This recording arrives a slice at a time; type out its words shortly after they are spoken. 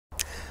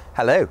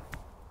Hello,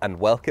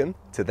 and welcome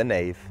to the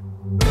Nave.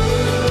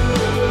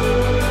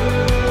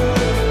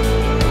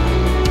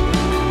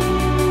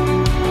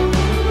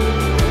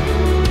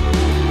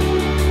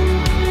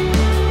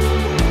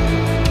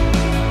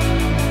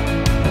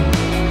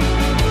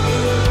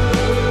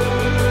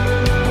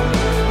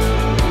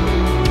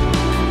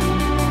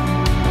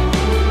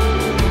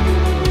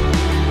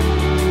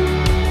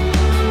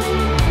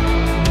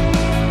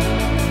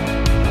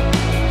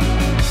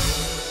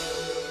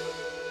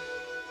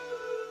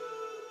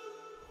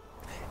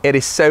 It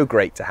is so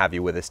great to have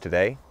you with us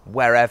today.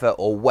 Wherever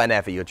or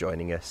whenever you're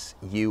joining us,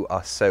 you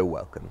are so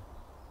welcome.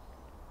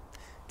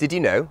 Did you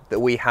know that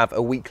we have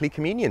a weekly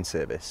communion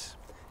service?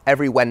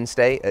 Every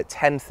Wednesday at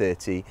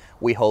 10:30,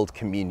 we hold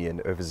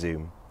communion over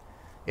Zoom.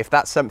 If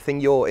that's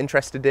something you're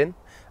interested in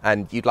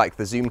and you'd like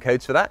the Zoom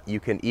codes for that, you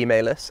can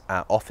email us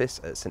at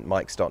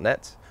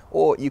office@stmikes.net,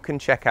 or you can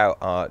check out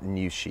our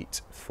news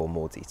sheet for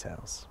more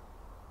details.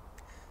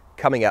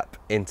 Coming up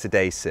in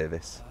today's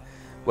service,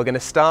 we're going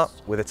to start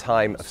with a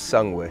time of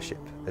sung worship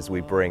as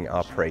we bring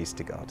our praise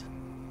to God.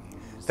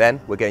 Then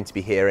we're going to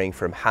be hearing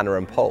from Hannah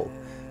and Paul,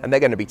 and they're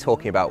going to be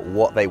talking about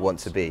what they want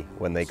to be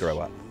when they grow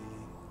up.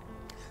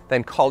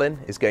 Then Colin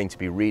is going to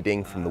be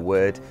reading from the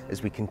Word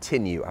as we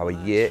continue our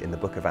year in the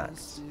book of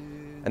Acts.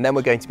 And then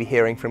we're going to be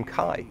hearing from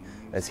Kai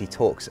as he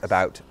talks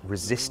about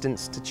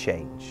resistance to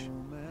change.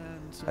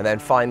 And then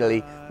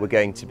finally, we're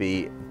going to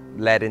be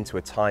led into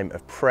a time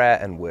of prayer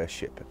and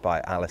worship by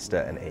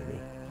Alistair and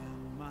Amy.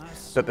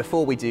 But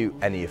before we do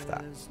any of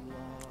that,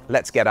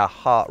 let's get our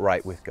heart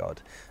right with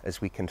God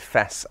as we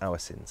confess our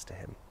sins to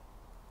Him.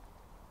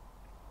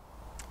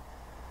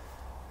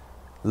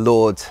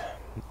 Lord,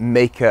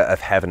 maker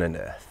of heaven and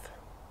earth,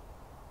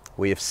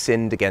 we have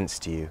sinned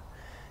against you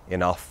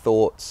in our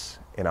thoughts,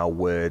 in our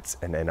words,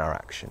 and in our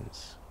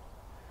actions.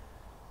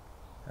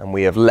 And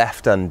we have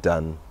left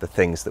undone the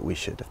things that we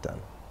should have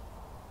done.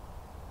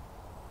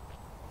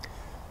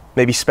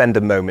 Maybe spend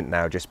a moment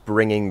now just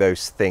bringing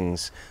those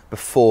things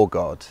before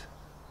God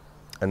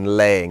and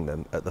laying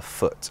them at the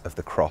foot of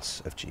the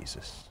cross of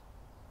Jesus.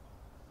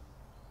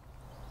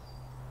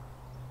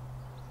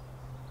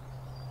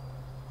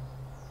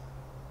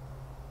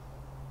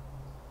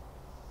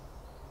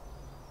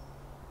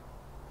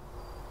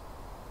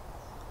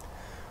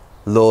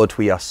 Lord,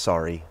 we are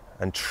sorry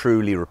and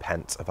truly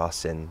repent of our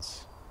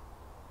sins.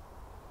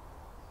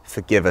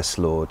 Forgive us,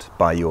 Lord,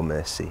 by your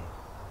mercy.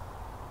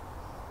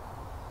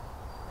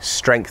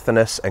 Strengthen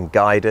us and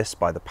guide us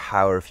by the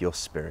power of your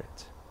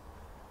Spirit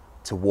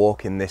to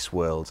walk in this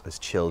world as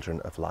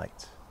children of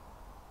light.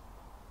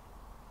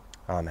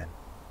 Amen.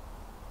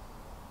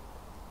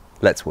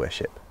 Let's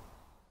worship.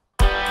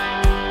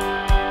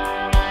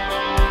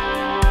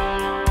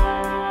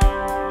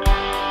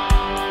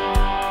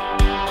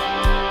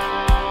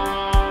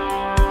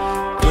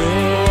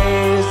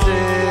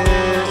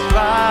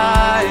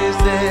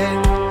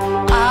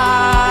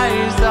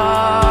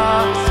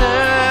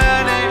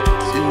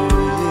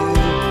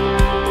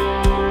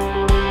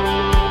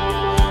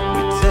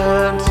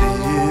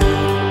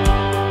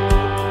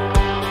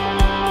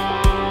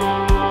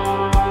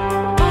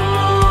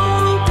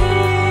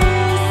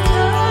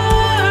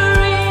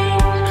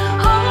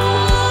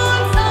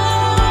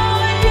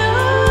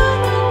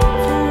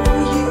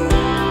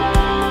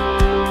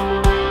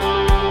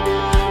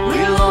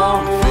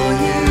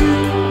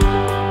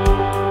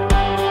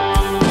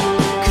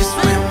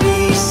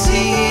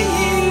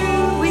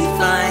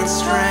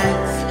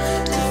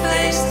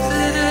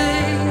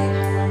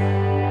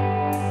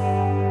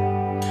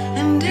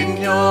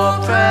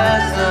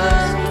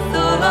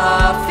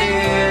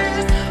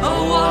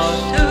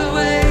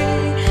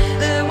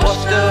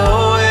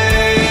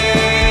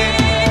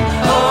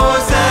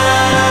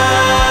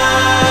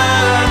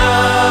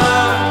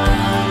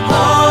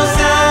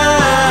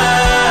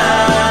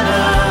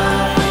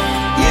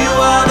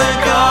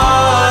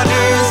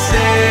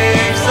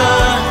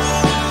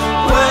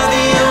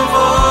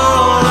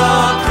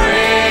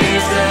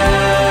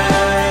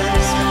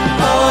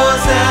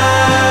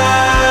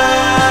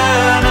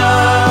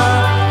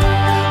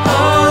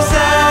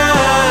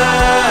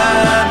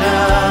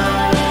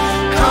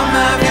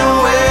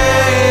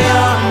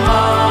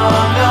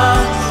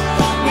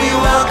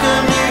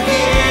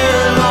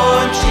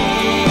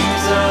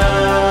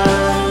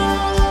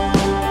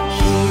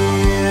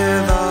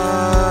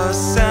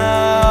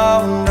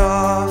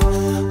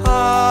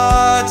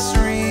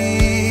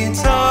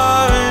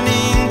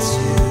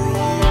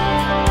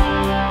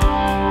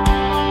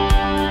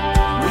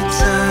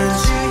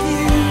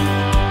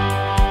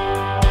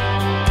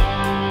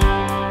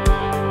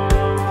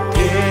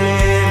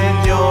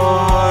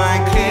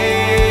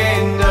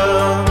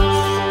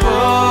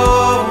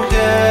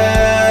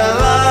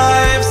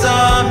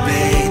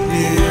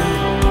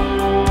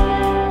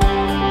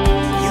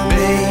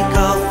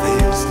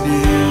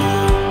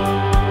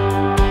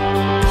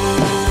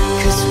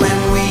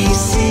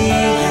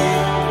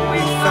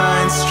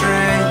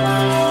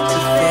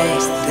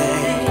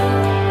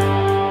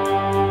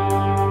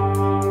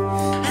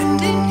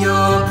 And in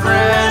your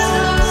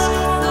presence,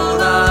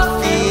 all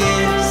our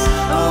fears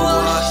are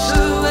washed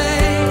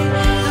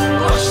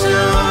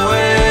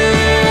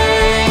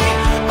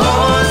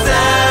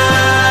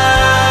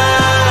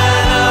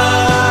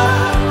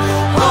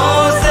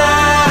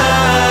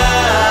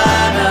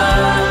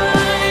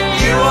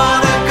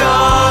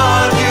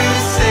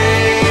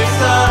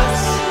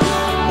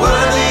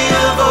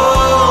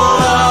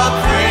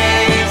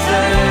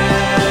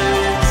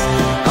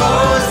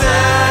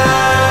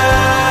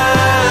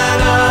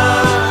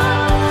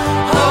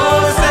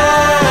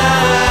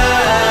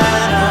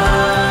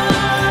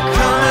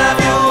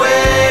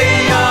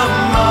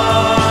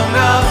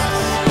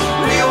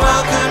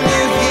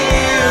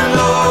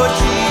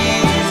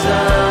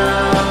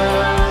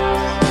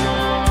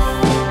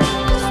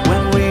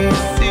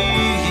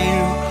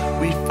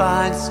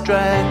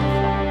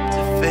strength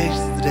to face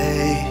the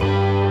day.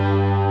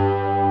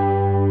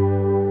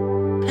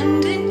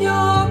 And in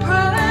your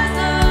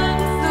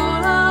presence,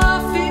 all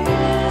our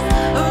fears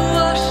are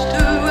washed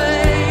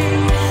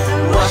away.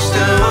 Washed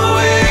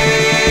away.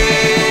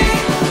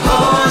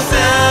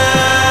 Hosanna,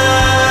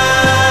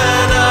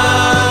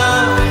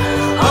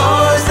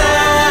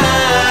 Hosanna.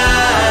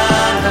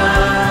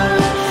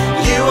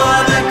 You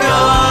are the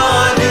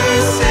God who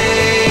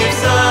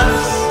saves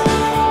us,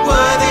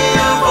 worthy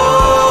of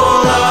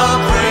all our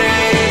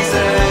praises.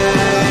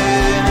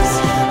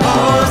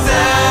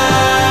 Hosanna,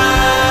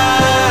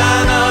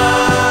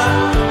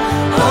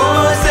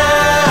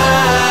 Hosanna.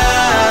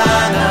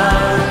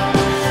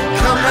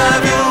 Come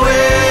have your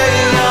way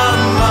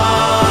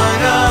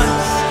among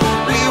us.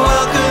 We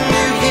welcome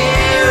you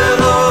here,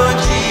 Lord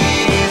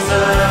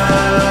Jesus.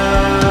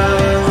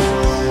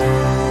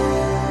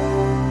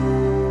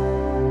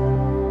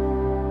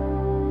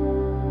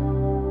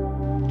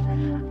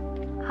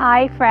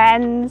 Hi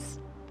friends,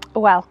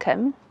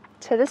 welcome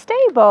to the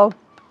stable.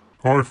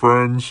 Hi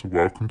friends,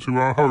 welcome to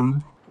our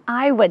home.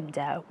 I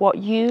wonder what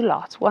you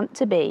lot want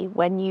to be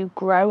when you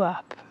grow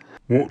up.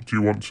 What do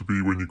you want to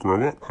be when you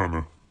grow up,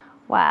 Hannah?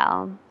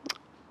 Well,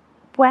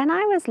 when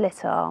I was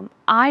little,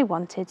 I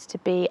wanted to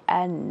be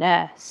a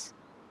nurse.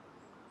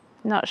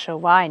 Not sure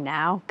why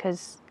now,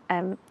 because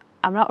I'm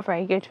not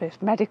very good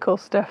with medical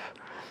stuff.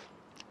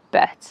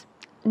 But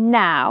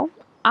now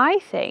I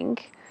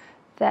think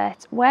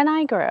that when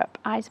I grow up,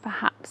 I'd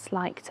perhaps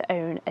like to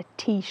own a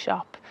tea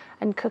shop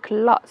and cook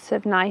lots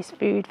of nice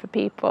food for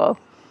people.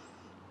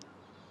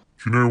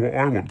 Do you know what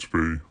I want to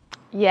be?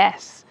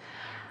 Yes,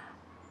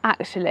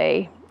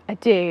 actually, I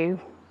do,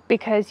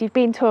 because you've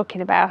been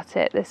talking about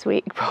it this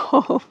week,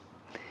 Paul.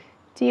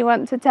 Do you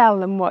want to tell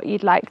them what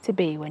you'd like to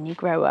be when you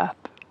grow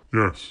up?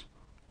 Yes,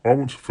 I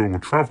want to film a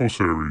travel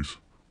series.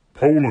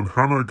 Paul and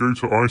Hannah go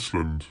to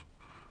Iceland.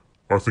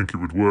 I think it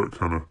would work,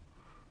 Hannah.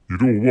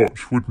 You'd all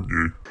watch, wouldn't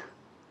you?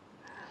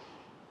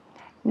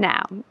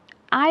 Now,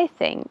 I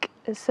think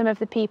some of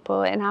the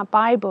people in our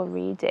Bible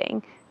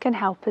reading can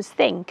help us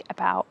think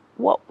about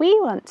what we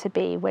want to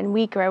be when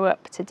we grow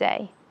up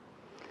today.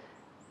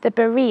 The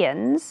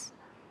Bereans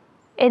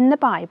in the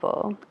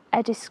Bible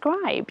are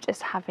described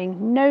as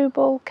having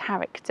noble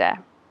character.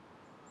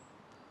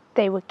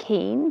 They were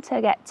keen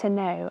to get to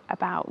know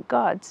about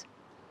God.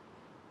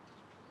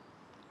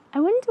 I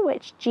wonder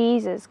which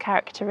Jesus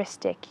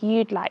characteristic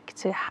you'd like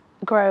to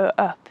grow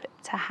up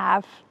to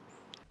have.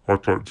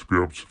 I'd like to be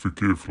able to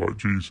forgive like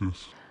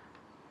Jesus.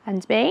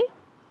 And me?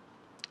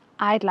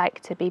 I'd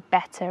like to be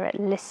better at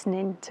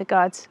listening to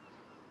God.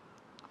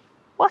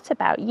 What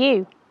about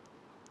you?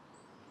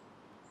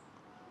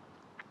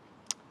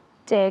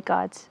 Dear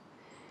God,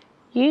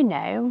 you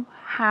know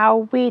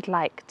how we'd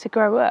like to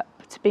grow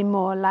up to be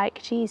more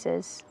like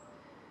Jesus.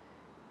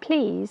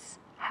 Please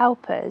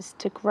help us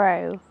to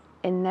grow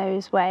in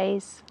those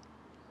ways.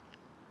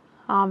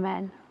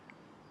 Amen.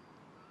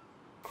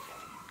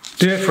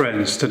 Dear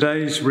friends,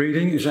 today's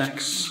reading is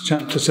Acts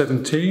chapter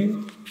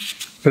 17,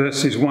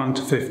 verses 1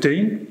 to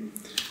 15,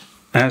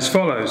 as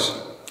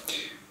follows.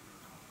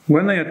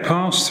 When they had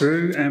passed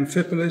through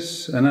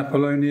Amphipolis and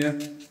Apollonia,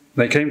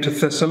 they came to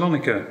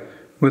Thessalonica,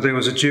 where there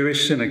was a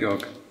Jewish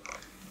synagogue.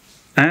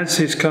 As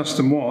his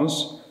custom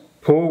was,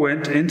 Paul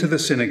went into the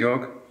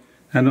synagogue,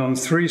 and on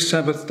 3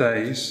 Sabbath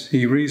days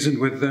he reasoned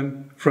with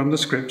them from the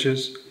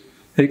Scriptures,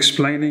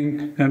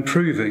 explaining and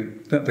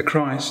proving that the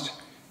Christ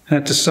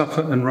had to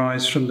suffer and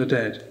rise from the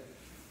dead.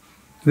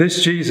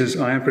 This Jesus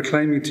I am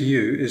proclaiming to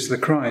you is the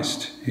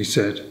Christ, he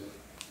said.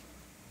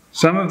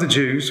 Some of the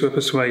Jews were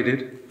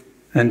persuaded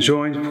and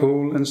joined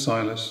Paul and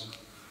Silas,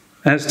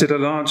 as did a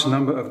large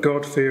number of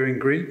God-fearing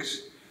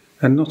Greeks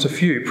and not a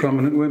few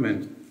prominent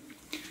women.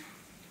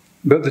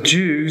 But the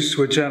Jews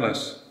were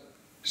jealous,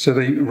 so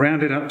they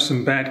rounded up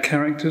some bad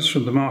characters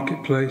from the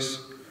marketplace,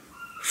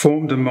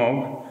 formed a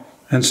mob,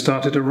 and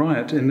started a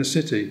riot in the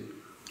city.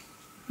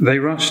 They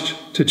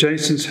rushed to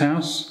Jason's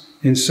house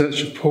in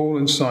search of Paul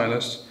and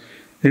Silas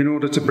in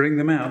order to bring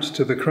them out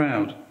to the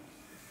crowd.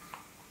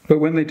 But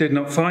when they did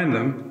not find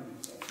them,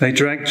 they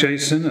dragged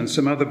Jason and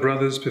some other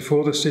brothers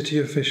before the city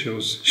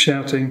officials,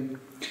 shouting,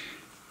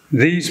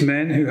 "These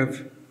men who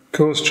have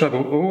caused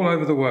trouble all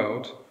over the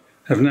world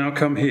have now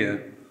come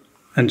here,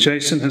 and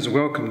Jason has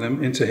welcomed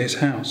them into his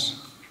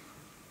house.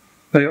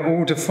 They are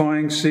all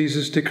defying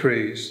Caesar's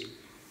decrees,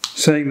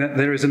 saying that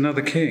there is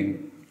another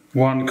king,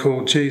 one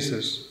called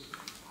Jesus."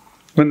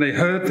 When they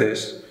heard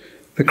this,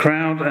 the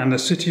crowd and the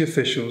city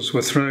officials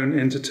were thrown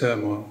into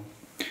turmoil.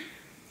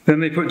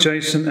 Then they put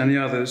Jason and the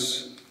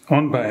others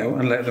on bail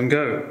and let them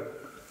go.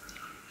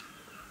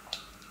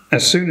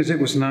 As soon as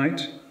it was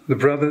night, the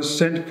brothers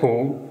sent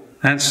Paul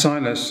and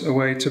Silas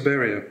away to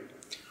Berea.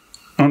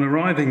 On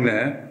arriving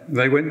there,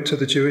 they went to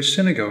the Jewish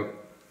synagogue.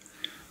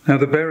 Now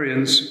the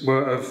Bereans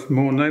were of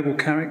more noble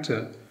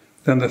character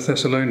than the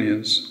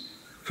Thessalonians,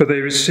 for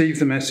they received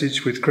the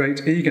message with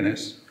great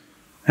eagerness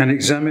and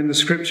examined the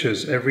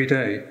Scriptures every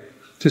day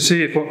to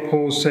see if what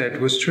Paul said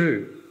was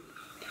true.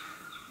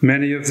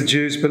 Many of the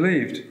Jews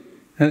believed,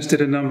 as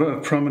did a number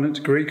of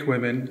prominent Greek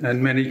women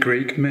and many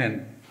Greek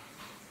men.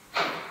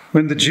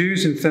 When the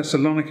Jews in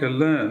Thessalonica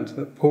learned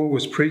that Paul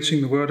was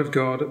preaching the word of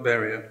God at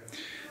Berea,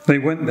 they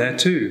went there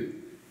too,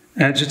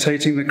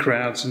 agitating the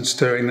crowds and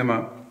stirring them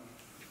up.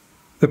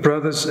 The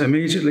brothers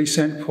immediately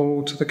sent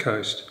Paul to the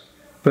coast,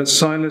 but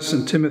Silas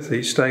and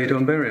Timothy stayed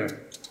at Berea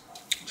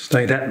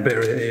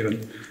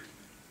even.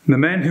 The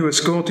men who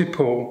escorted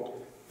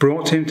Paul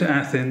brought him to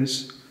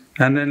Athens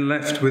and then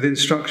left with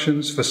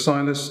instructions for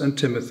Silas and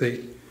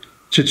Timothy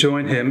to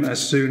join him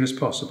as soon as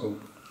possible.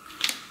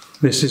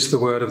 This is the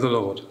word of the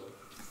Lord.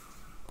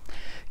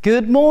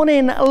 Good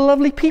morning,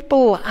 lovely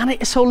people, and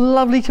it is so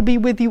lovely to be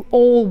with you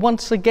all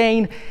once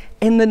again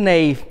in the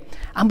Nave,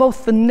 and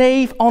both the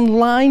Nave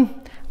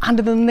online and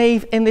the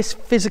Nave in this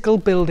physical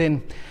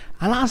building.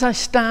 And as I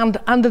stand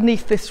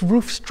underneath this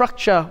roof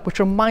structure, which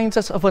reminds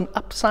us of an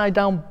upside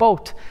down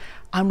boat,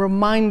 I'm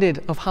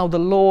reminded of how the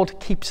Lord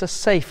keeps us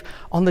safe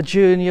on the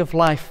journey of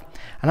life.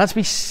 And as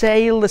we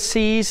sail the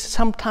seas,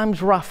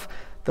 sometimes rough,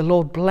 the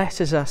Lord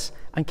blesses us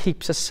and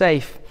keeps us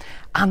safe.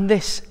 And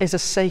this is a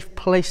safe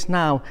place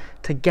now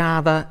to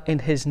gather in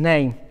his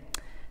name.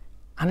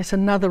 And it's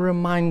another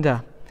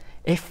reminder,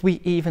 if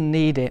we even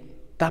need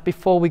it, that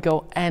before we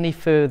go any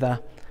further,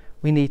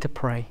 we need to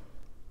pray.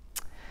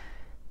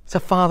 So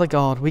Father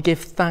God, we give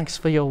thanks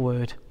for your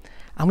word.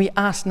 And we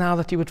ask now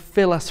that you would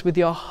fill us with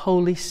your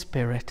Holy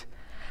Spirit.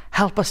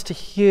 Help us to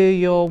hear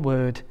your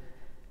word.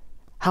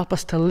 Help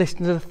us to listen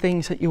to the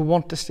things that you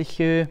want us to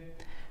hear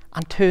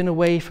and turn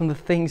away from the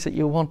things that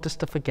you want us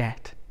to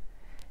forget.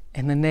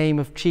 In the name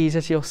of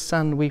Jesus, your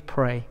Son, we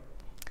pray.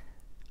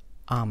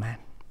 Amen.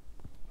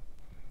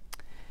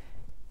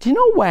 Do you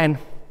know when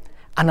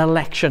an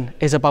election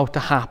is about to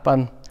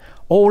happen,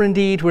 or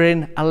indeed we're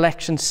in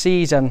election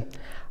season,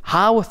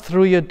 how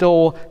through your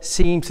door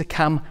seems to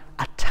come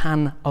a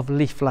ton of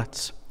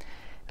leaflets?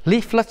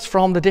 Leaflets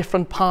from the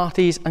different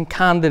parties and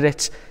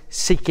candidates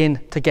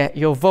seeking to get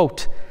your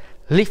vote.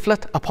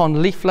 Leaflet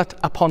upon leaflet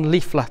upon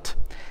leaflet.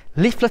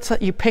 Leaflets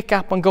that you pick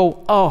up and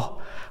go,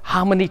 oh,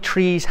 how many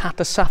trees had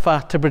to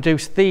suffer to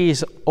produce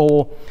these?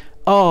 Or,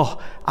 oh,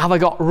 have I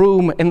got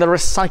room in the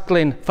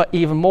recycling for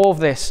even more of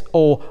this?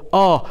 Or,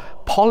 oh,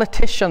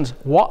 politicians,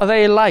 what are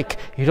they like?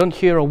 You don't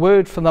hear a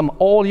word from them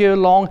all year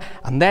long,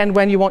 and then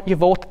when you want your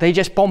vote, they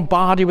just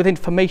bombard you with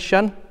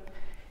information.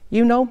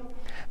 You know,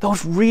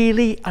 those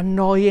really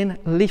annoying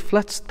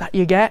leaflets that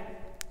you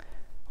get?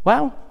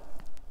 Well,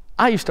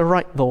 I used to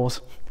write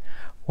those.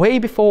 Way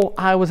before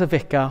I was a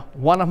vicar,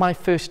 one of my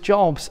first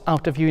jobs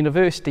out of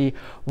university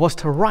was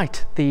to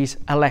write these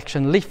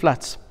election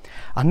leaflets.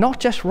 And not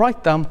just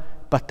write them,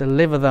 but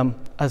deliver them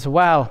as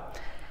well.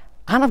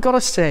 And I've got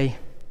to say,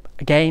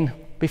 again,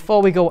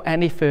 before we go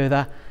any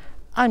further,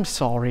 I'm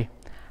sorry.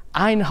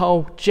 I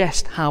know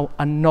just how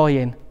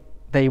annoying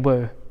they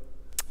were.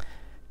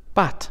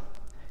 But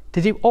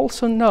did you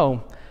also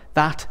know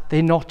that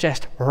they're not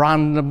just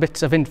random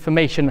bits of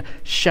information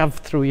shoved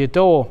through your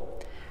door?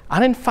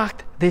 And in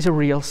fact, there's a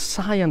real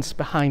science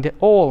behind it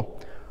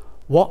all.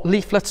 What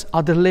leaflets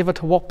are delivered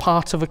to what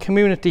parts of a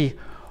community?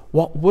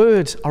 What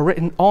words are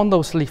written on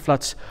those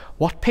leaflets?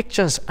 What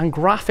pictures and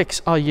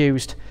graphics are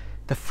used?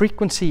 The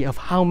frequency of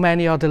how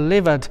many are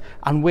delivered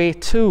and where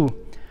to?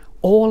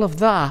 All of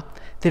that,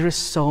 there is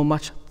so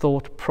much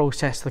thought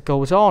process that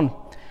goes on.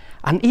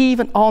 And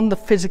even on the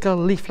physical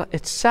leaflet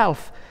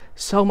itself,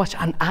 so much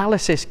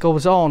analysis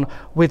goes on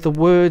with the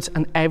words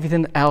and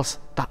everything else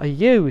that are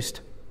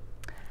used.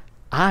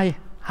 I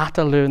had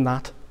to learn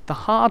that the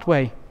hard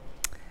way.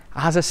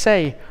 As I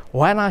say,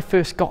 when I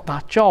first got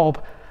that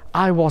job,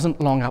 I wasn't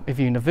long out of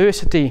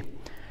university.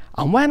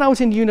 And when I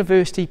was in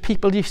university,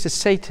 people used to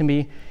say to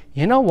me,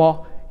 you know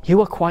what, you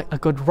are quite a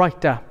good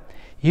writer.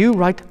 You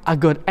write a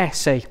good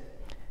essay.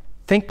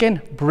 Thinking,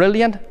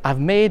 brilliant, I've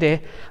made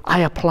it,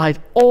 I applied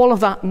all of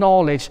that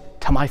knowledge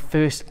to my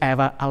first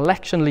ever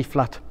election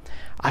leaflet.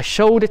 I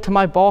showed it to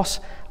my boss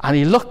and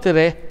he looked at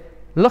it,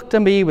 looked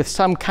at me with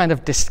some kind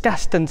of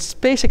disgust and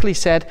basically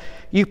said,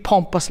 you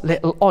pompous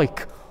little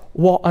oik,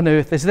 what on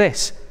earth is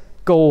this?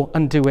 Go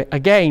and do it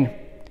again.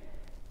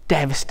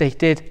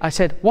 Devastated, I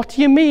said, what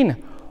do you mean?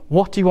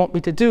 What do you want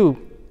me to do?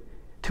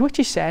 To which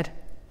he said,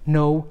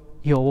 know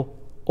your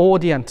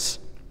audience.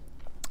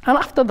 And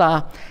after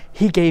that,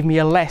 he gave me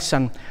a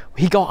lesson.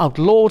 He got out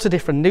loads of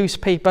different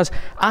newspapers,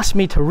 asked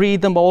me to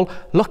read them all,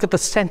 look at the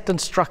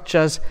sentence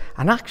structures,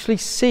 and actually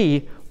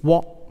see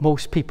what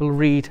most people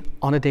read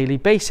on a daily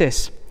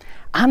basis.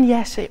 And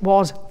yes, it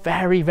was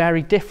very,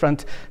 very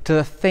different to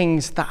the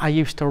things that I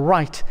used to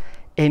write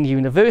in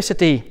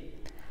university.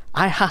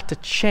 I had to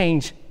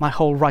change my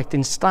whole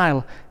writing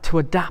style to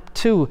adapt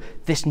to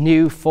this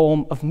new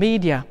form of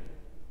media.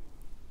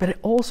 But it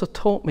also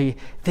taught me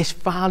this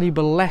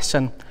valuable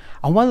lesson,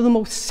 and one of the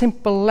most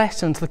simple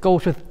lessons that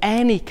goes with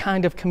any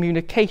kind of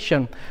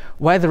communication,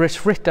 whether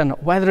it's written,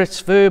 whether it's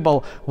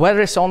verbal,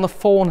 whether it's on the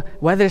phone,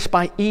 whether it's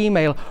by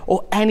email,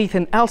 or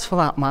anything else for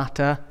that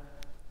matter.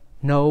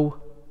 Know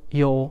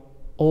your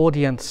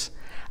audience.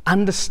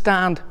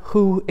 Understand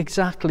who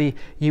exactly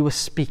you are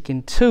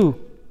speaking to.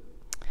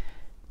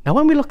 Now,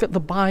 when we look at the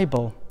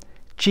Bible,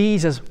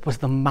 Jesus was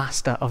the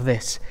master of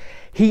this.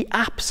 He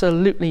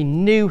absolutely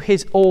knew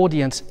his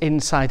audience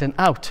inside and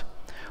out.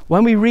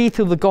 When we read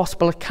through the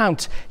gospel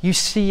accounts, you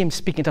see him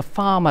speaking to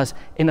farmers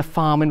in a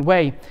farming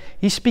way.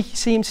 You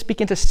see him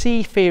speaking to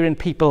seafaring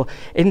people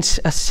in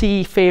a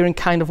seafaring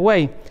kind of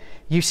way.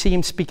 You see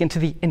him speaking to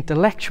the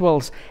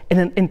intellectuals in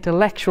an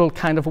intellectual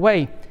kind of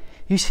way.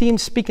 You see him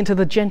speaking to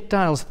the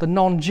Gentiles, the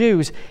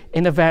non-Jews,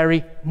 in a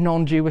very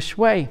non-Jewish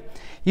way.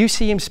 You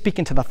see him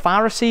speaking to the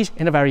Pharisees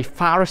in a very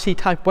Pharisee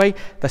type way,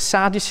 the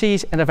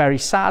Sadducees in a very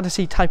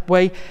Sadducee type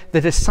way,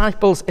 the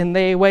disciples in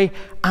their way,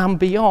 and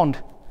beyond.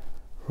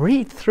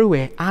 Read through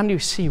it and you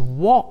see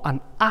what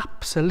an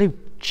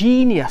absolute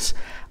genius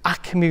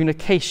at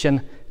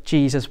communication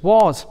Jesus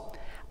was.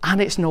 And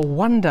it's no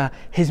wonder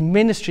his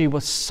ministry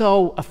was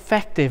so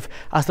effective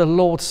as the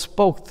Lord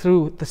spoke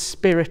through the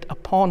Spirit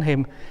upon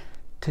him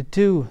to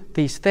do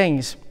these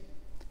things.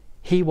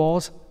 He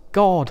was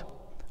God.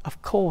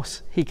 Of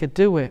course he could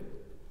do it.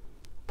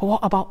 But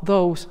what about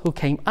those who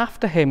came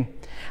after him?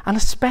 And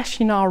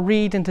especially in our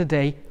reading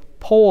today,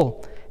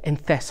 Paul in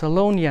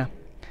Thessalonica.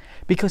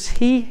 Because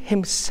he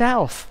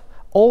himself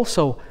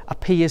also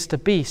appears to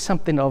be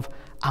something of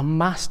a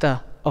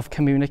master of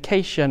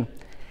communication.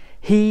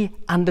 He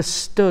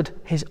understood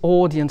his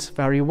audience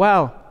very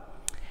well.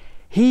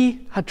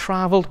 He had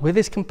travelled with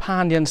his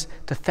companions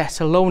to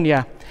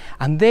Thessalonica,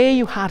 and there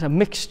you had a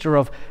mixture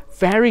of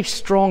very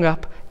strong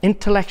up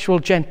intellectual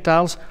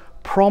Gentiles,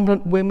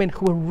 prominent women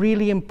who were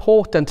really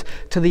important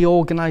to the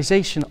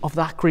organisation of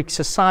that Greek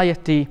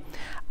society,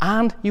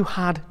 and you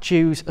had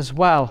Jews as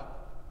well.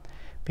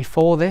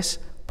 Before this,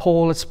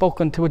 Paul had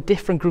spoken to a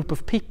different group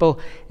of people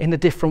in a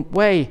different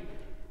way,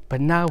 but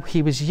now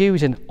he was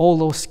using all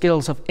those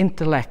skills of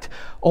intellect,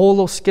 all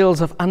those skills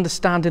of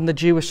understanding the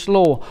Jewish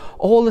law,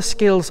 all the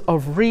skills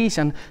of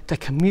reason to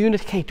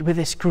communicate with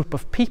this group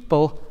of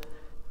people,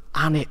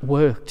 and it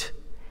worked.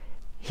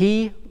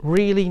 He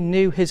really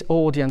knew his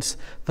audience.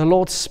 The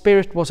Lord's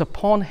Spirit was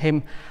upon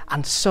him,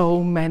 and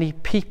so many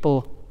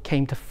people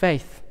came to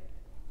faith.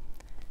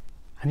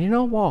 And you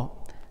know what?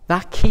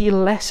 That key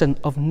lesson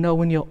of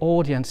knowing your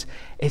audience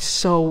is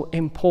so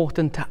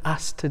important to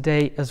us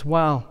today as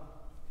well.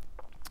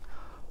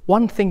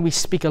 One thing we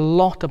speak a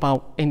lot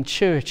about in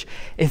church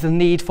is the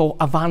need for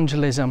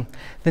evangelism,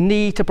 the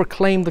need to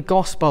proclaim the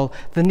gospel,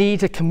 the need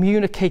to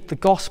communicate the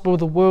gospel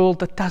with a world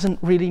that doesn't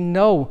really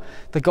know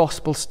the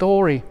gospel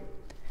story.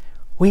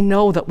 We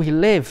know that we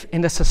live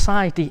in a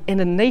society,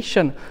 in a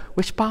nation,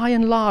 which by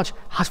and large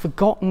has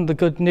forgotten the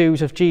good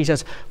news of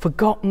Jesus,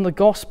 forgotten the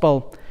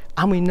gospel,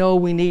 and we know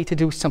we need to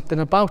do something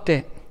about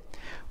it.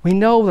 We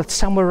know that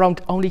somewhere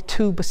around only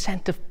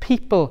 2% of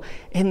people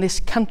in this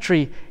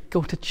country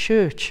go to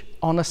church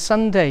on a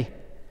Sunday.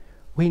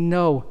 We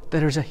know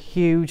there is a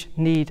huge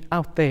need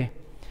out there.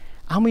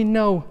 And we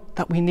know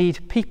that we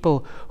need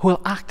people who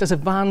will act as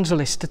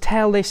evangelists to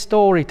tell their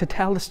story, to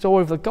tell the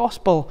story of the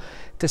gospel,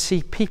 to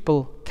see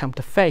people come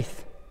to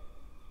faith.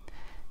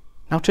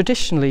 Now,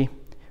 traditionally,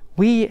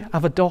 we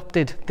have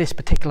adopted this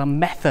particular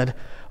method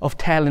of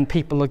telling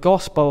people the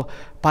gospel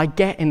by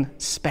getting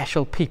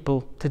special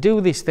people to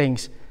do these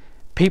things.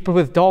 People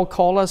with dog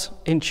collars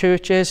in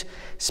churches,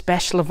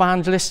 special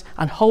evangelists,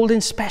 and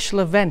holding special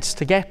events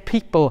to get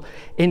people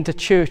into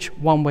church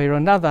one way or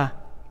another.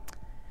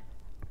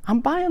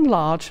 And by and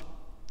large,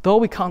 though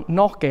we can't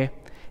knock it,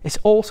 it's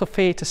also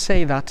fair to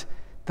say that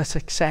the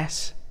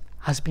success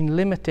has been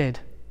limited.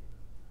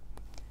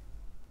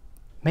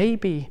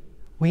 Maybe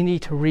we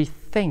need to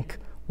rethink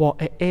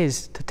what it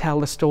is to tell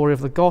the story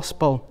of the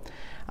gospel,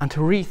 and to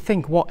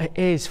rethink what it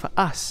is for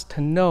us to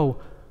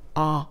know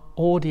our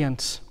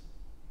audience.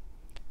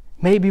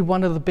 Maybe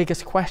one of the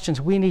biggest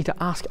questions we need to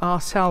ask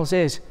ourselves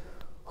is,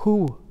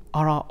 who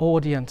are our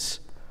audience?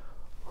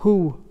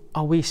 Who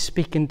are we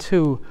speaking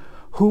to?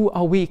 Who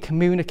are we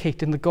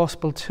communicating the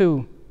gospel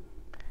to?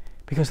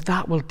 Because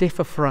that will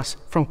differ for us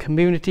from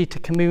community to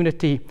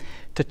community,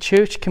 to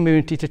church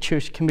community to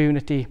church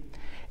community.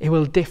 It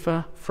will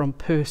differ from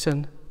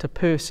person to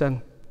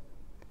person.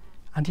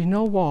 And you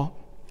know what?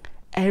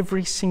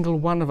 Every single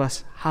one of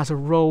us has a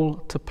role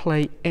to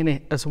play in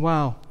it as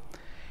well.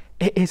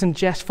 It isn't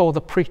just for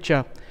the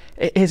preacher.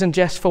 It isn't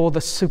just for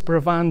the super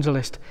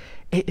evangelist.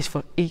 It is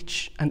for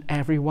each and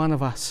every one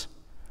of us.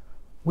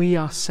 We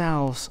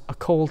ourselves are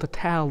called to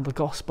tell the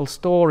gospel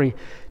story,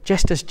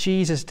 just as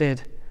Jesus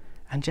did,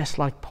 and just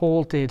like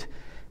Paul did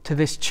to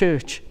this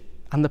church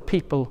and the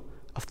people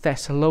of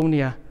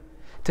Thessalonica,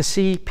 to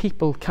see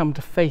people come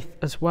to faith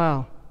as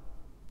well.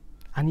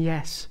 And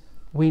yes,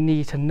 we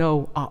need to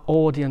know our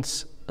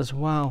audience as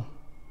well.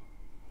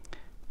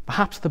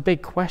 Perhaps the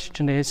big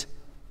question is,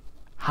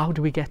 how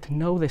do we get to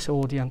know this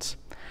audience?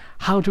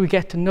 How do we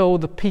get to know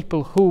the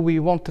people who we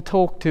want to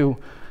talk to?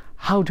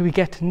 How do we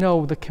get to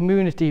know the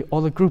community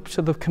or the groups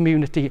of the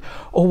community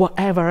or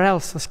whatever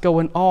else that's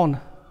going on?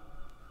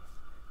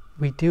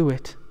 We do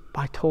it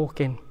by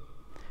talking.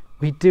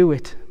 We do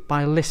it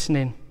by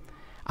listening.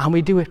 And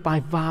we do it by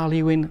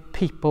valuing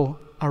people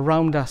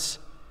around us.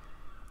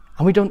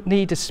 And we don't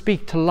need to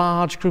speak to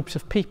large groups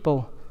of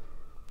people.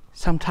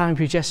 Sometimes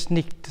we just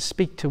need to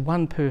speak to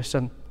one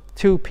person,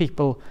 2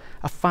 people,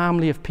 a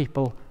family of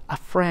people, a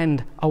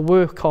friend, a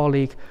work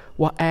colleague,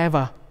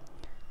 whatever.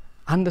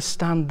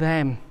 Understand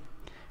them,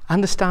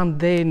 understand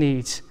their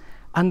needs,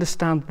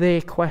 understand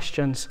their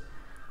questions,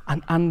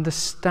 and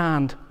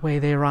understand where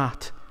they're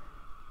at.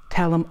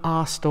 Tell them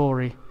our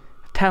story.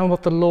 Tell them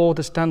what the Lord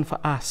has done for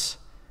us.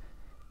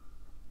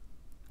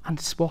 And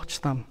just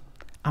watch them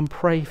and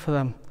pray for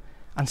them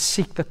and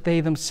seek that they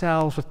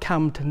themselves would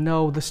come to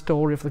know the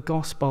story of the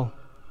gospel.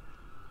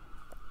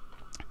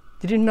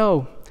 Did you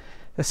know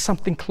that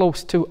something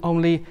close to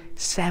only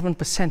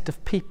 7%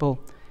 of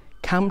people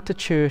come to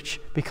church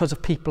because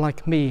of people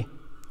like me,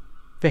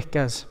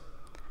 vicars?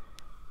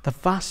 The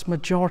vast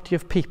majority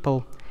of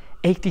people,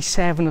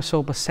 87 or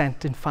so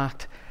percent in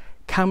fact,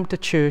 come to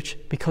church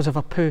because of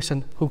a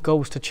person who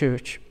goes to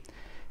church.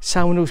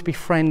 Someone who's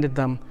befriended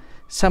them,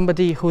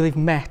 somebody who they've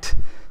met,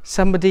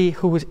 somebody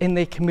who was in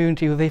their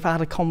community who they've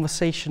had a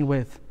conversation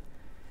with.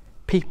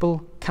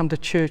 People come to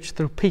church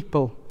through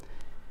people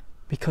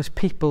because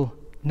people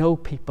know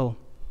people.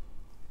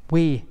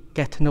 We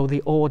get to know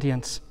the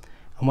audience,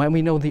 and when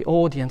we know the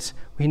audience,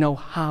 we know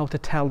how to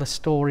tell the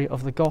story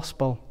of the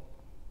gospel.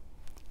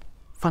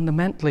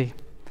 Fundamentally,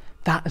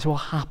 that is what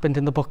happened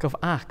in the book of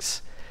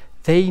Acts.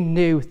 They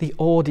knew the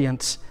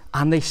audience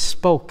and they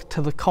spoke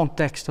to the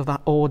context of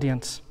that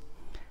audience.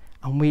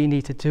 And we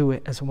need to do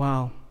it as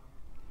well.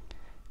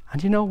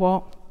 And you know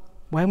what?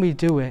 When we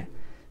do it,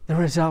 the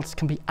results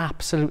can be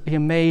absolutely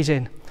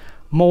amazing.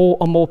 More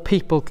and more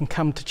people can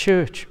come to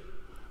church.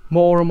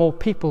 More and more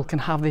people can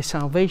have their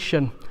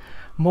salvation.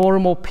 More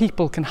and more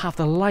people can have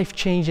the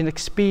life-changing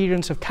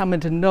experience of coming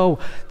to know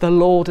the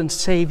Lord and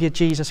Saviour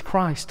Jesus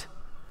Christ.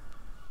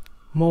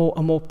 More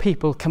and more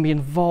people can be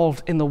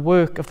involved in the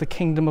work of the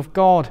kingdom of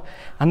God,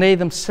 and they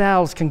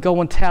themselves can go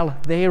and tell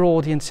their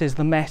audiences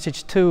the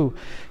message too.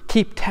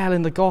 Keep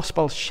telling the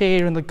gospel,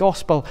 sharing the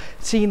gospel,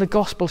 seeing the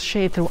gospel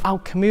shared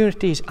throughout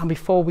communities, and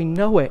before we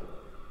know it,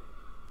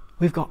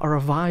 we've got a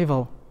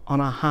revival on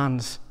our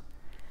hands.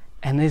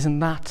 And isn't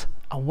that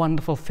a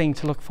wonderful thing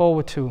to look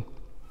forward to?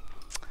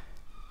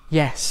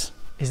 Yes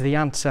is the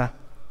answer,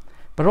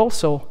 but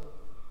also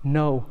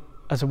no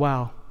as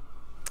well.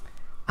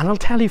 And I'll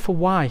tell you for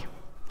why.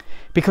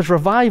 Because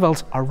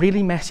revivals are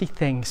really messy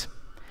things.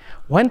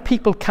 When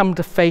people come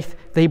to faith,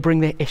 they bring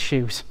their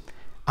issues.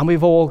 And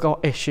we've all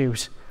got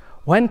issues.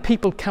 When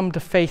people come to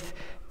faith,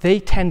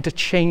 they tend to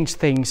change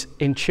things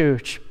in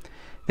church.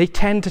 They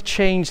tend to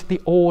change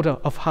the order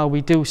of how we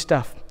do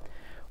stuff.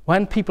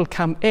 When people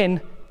come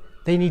in,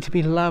 they need to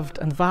be loved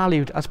and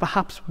valued as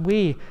perhaps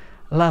we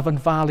love and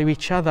value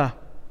each other.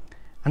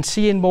 And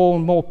seeing more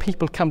and more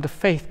people come to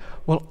faith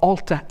will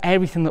alter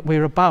everything that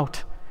we're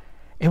about.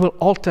 It will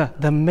alter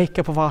the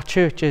makeup of our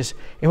churches.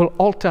 It will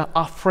alter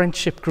our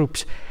friendship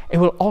groups. It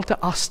will alter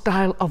our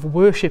style of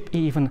worship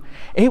even.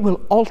 It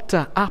will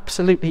alter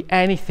absolutely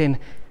anything.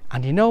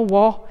 And you know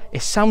what?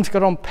 It sounds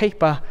good on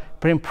paper,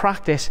 but in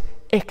practice,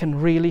 it can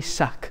really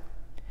suck.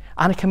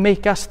 And it can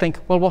make us think,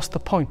 well, what's the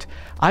point?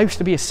 I used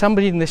to be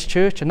somebody in this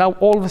church, and now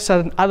all of a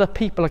sudden other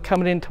people are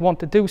coming in to want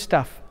to do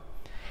stuff.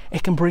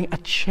 It can bring a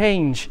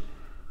change.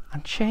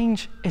 And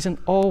change isn't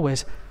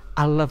always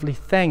a lovely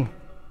thing.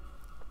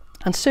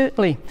 And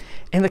certainly,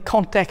 in the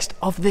context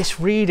of this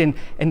reading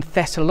in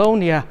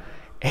Thessalonica,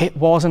 it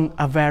wasn't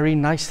a very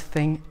nice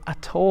thing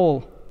at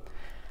all.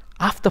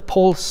 After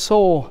Paul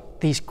saw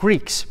these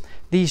Greeks,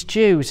 these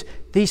Jews,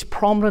 these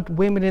prominent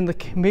women in the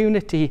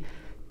community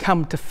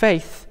come to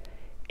faith,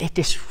 it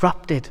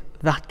disrupted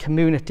that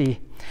community.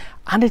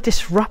 And it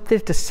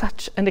disrupted to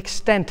such an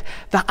extent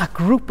that a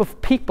group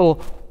of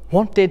people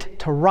wanted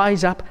to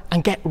rise up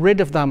and get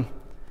rid of them.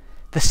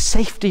 The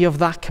safety of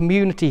that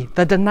community,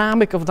 the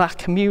dynamic of that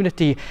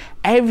community,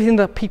 everything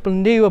that people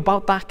knew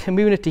about that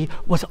community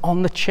was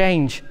on the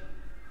change.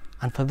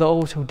 And for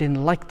those who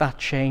didn't like that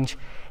change,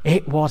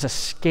 it was a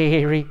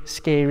scary,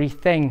 scary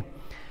thing.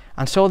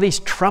 And so these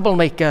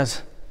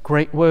troublemakers,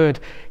 great word,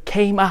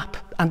 came up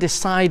and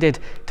decided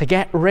to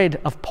get rid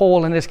of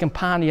Paul and his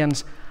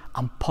companions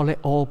and pull it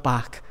all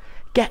back.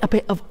 Get a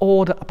bit of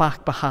order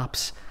back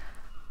perhaps,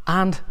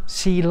 and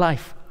see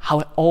life how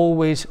it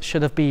always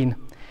should have been.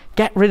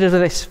 Get rid of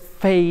this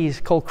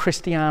phase called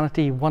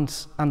Christianity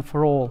once and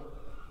for all.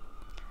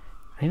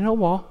 And you know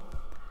what?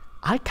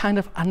 I kind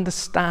of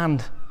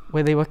understand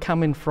where they were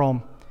coming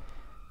from,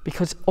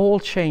 because all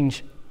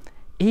change,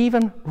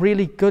 even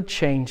really good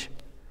change,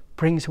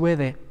 brings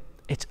with it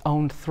its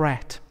own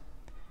threat.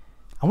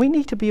 And we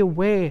need to be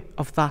aware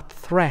of that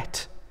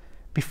threat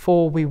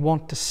before we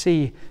want to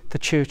see the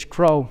church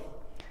grow.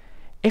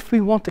 If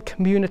we want to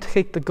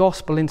communicate the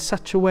gospel in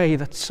such a way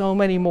that so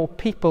many more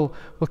people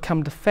will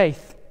come to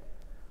faith,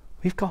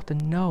 we've got to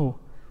know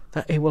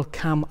that it will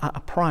come at a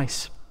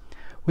price.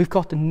 We've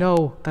got to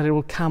know that it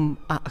will come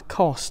at a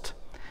cost.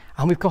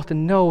 And we've got to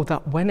know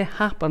that when it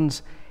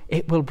happens,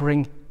 it will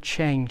bring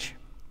change.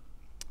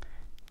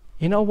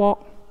 You know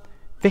what?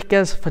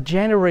 Vicars for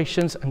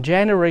generations and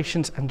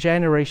generations and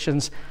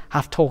generations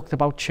have talked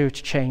about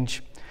church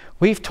change.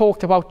 We've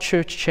talked about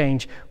church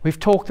change. We've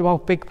talked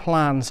about big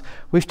plans.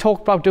 We've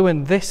talked about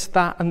doing this,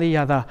 that, and the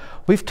other.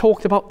 We've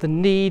talked about the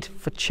need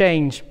for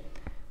change.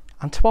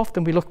 And too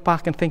often we look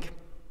back and think,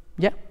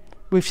 yeah,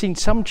 we've seen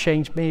some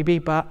change maybe,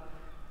 but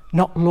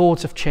not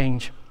loads of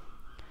change.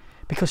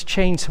 Because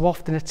change so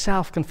often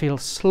itself can feel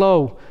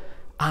slow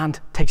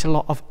and takes a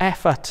lot of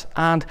effort,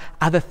 and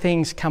other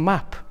things come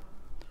up.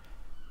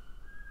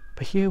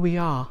 But here we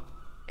are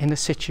in a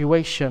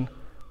situation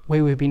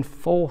where we've been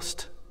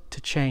forced to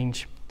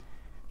change.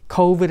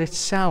 COVID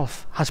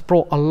itself has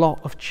brought a lot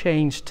of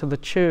change to the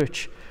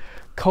church.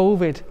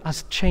 COVID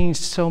has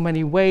changed so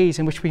many ways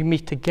in which we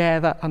meet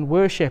together and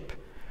worship.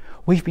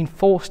 We've been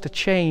forced to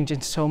change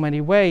in so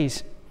many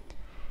ways.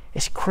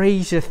 It's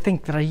crazy to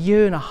think that a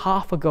year and a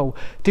half ago,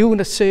 doing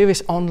a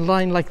service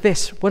online like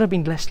this would have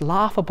been less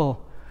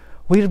laughable.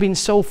 We'd have been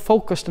so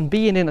focused on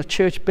being in a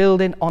church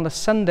building on a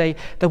Sunday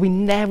that we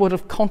never would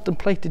have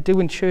contemplated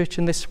doing church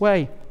in this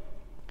way.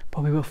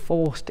 But we were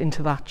forced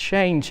into that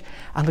change,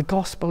 and the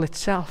gospel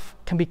itself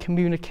can be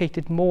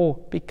communicated more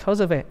because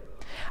of it.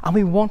 And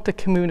we want to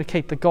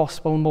communicate the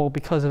gospel more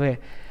because of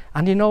it.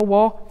 And you know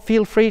what?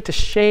 Feel free to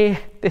share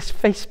this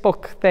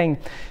Facebook thing.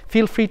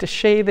 Feel free to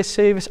share this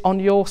service on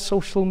your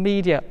social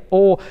media,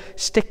 or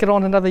stick it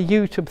on another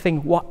YouTube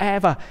thing,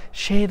 whatever.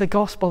 Share the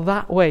gospel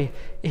that way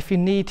if you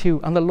need to,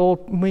 and the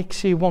Lord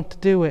makes you want to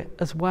do it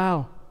as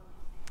well.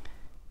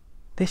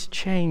 This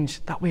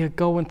change that we are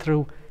going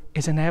through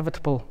is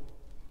inevitable,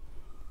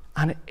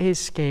 and it is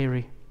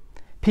scary.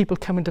 People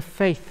coming to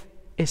faith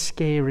is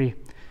scary.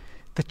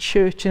 The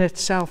church in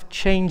itself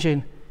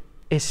changing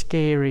is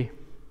scary.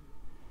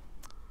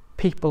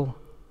 People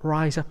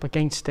rise up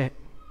against it.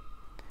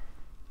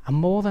 And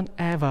more than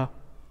ever,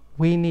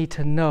 we need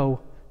to know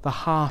the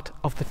heart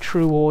of the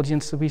true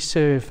audience that we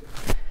serve.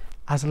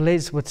 As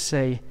Liz would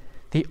say,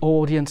 the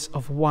audience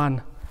of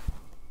one,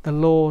 the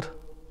Lord,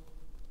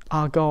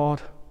 our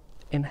God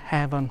in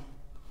heaven.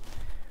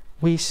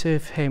 We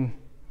serve him.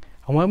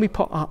 And when we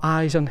put our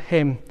eyes on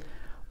him,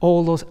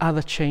 all those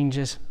other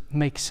changes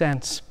make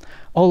sense.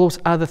 All those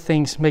other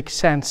things make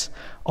sense.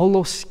 All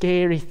those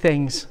scary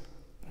things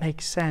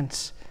make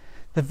sense.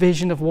 The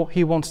vision of what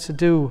he wants to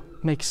do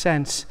makes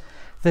sense.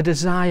 The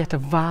desire to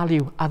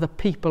value other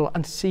people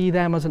and see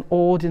them as an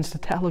audience to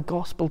tell the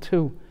gospel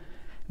to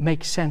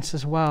makes sense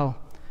as well.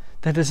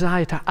 The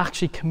desire to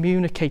actually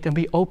communicate and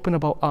be open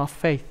about our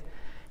faith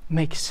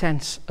makes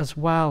sense as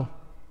well.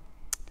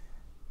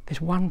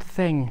 There's one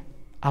thing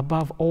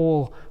above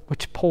all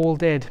which Paul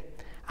did,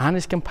 and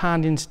his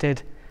companions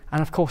did,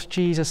 and of course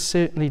Jesus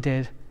certainly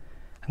did,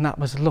 and that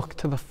was look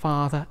to the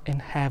Father in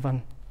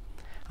heaven.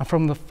 And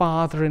from the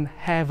Father in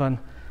heaven,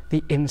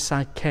 the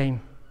insight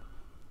came.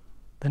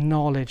 The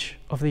knowledge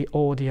of the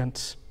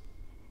audience,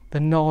 the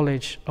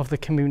knowledge of the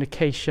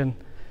communication,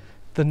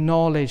 the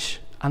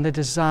knowledge and the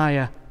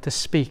desire to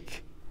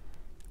speak,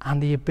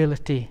 and the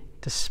ability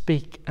to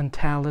speak and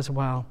tell as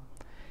well,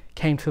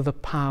 came through the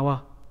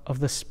power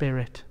of the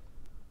Spirit.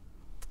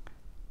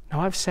 Now,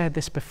 I've said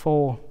this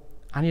before,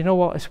 and you know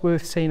what? It's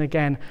worth saying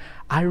again.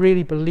 I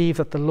really believe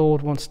that the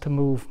Lord wants to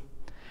move.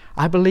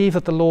 I believe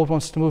that the Lord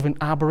wants to move in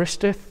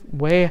Aberystwyth,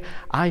 where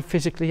I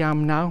physically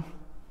am now.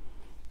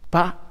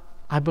 But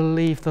I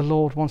believe the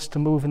Lord wants to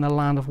move in the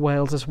land of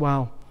Wales as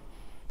well.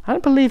 I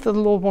believe that the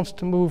Lord wants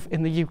to move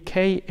in the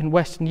UK, in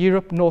Western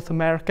Europe, North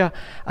America,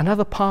 and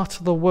other parts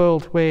of the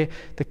world where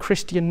the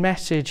Christian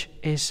message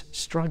is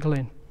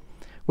struggling,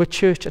 where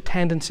church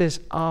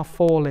attendances are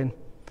falling.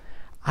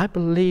 I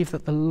believe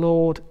that the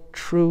Lord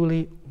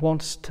truly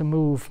wants to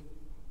move.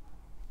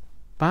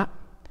 But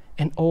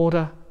in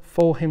order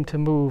for him to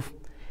move,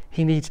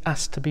 he needs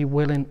us to be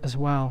willing as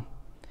well.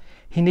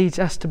 He needs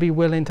us to be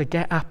willing to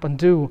get up and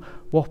do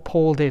what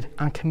Paul did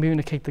and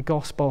communicate the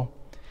gospel.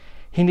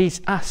 He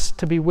needs us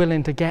to be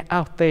willing to get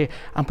out there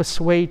and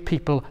persuade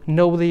people,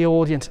 know the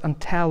audience, and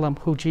tell them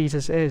who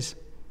Jesus is.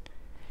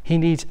 He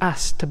needs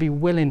us to be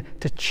willing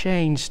to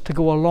change to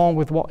go along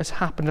with what has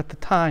happened at the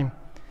time.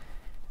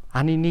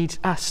 And he needs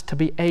us to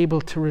be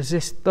able to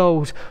resist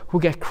those who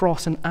get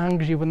cross and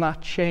angry when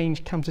that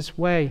change comes his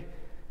way.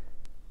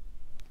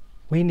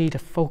 We need to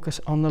focus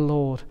on the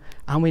Lord,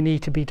 and we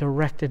need to be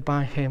directed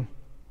by him.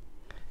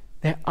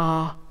 There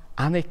are,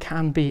 and there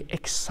can be,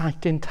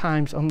 exciting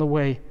times on the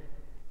way.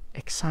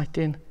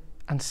 Exciting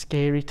and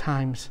scary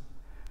times.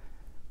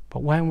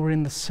 But when we're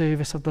in the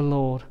service of the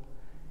Lord,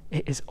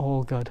 it is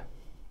all good.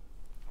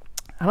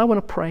 And I want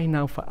to pray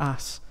now for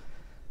us,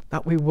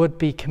 that we would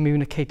be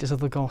communicators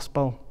of the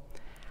gospel.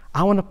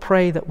 I want to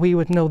pray that we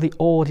would know the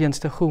audience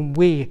to whom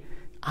we,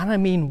 and I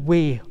mean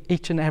we,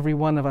 each and every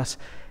one of us,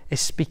 is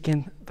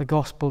speaking the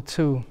gospel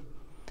to.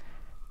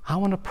 I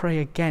want to pray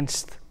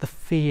against the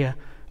fear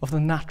of the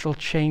natural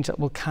change that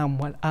will come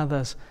when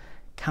others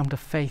come to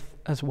faith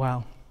as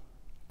well.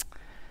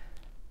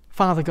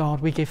 Father God,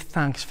 we give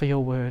thanks for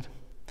your word.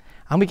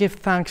 And we give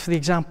thanks for the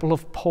example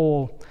of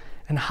Paul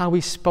and how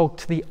he spoke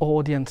to the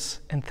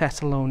audience in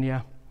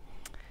Thessalonica.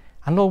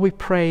 And Lord, we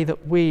pray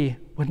that we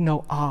would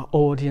know our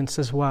audience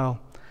as well,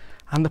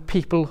 and the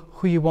people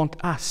who you want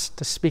us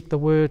to speak the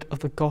word of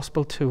the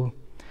gospel to.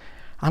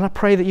 And I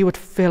pray that you would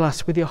fill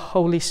us with your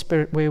Holy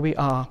Spirit where we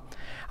are.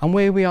 And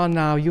where we are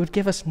now, you would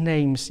give us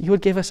names, you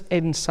would give us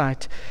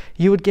insight,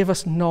 you would give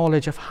us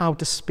knowledge of how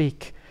to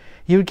speak.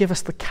 You would give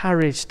us the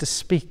courage to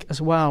speak as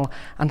well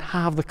and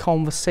have the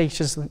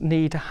conversations that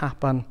need to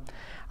happen.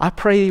 I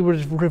pray you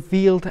would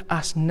reveal to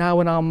us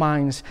now in our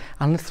minds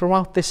and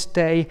throughout this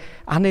day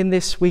and in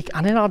this week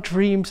and in our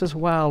dreams as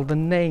well, the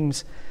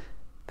names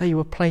that you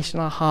would place in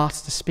our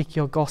hearts to speak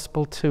your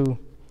gospel to.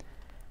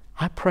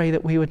 I pray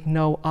that we would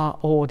know our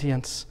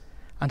audience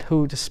and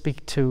who to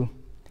speak to.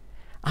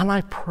 And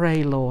I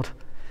pray, Lord,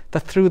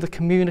 that through the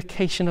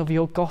communication of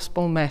your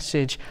gospel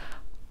message,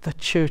 the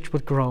church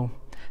would grow.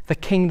 The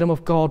kingdom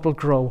of God will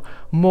grow.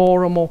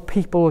 More and more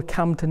people will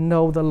come to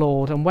know the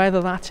Lord. And whether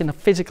that's in a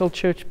physical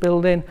church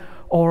building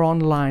or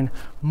online,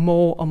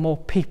 more and more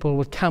people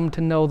would come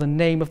to know the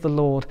name of the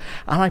Lord.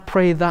 And I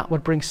pray that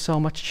would bring so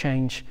much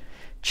change.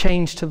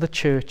 Change to the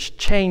church,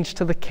 change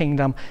to the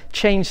kingdom,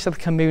 change to the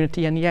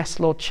community, and yes,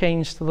 Lord,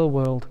 change to the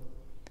world.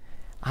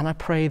 And I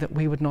pray that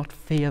we would not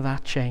fear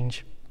that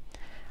change.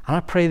 And I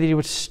pray that you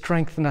would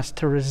strengthen us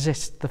to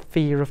resist the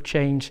fear of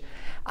change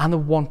and the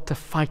want to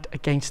fight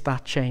against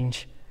that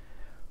change.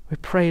 We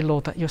pray,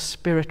 Lord, that your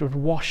Spirit would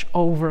wash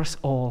over us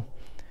all.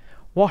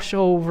 Wash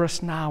over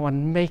us now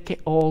and make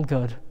it all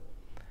good.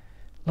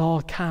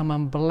 Lord, come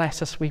and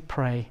bless us, we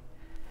pray.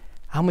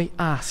 And we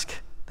ask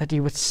that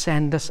you would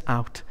send us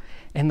out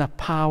in the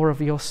power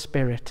of your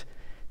Spirit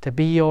to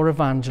be your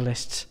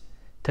evangelists,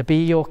 to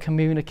be your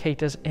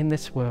communicators in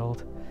this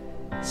world.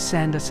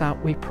 Send us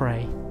out, we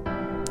pray.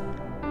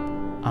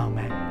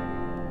 Amen.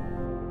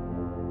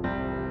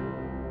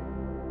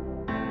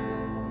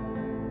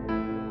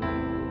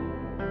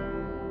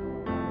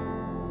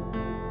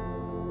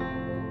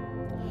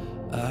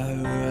 I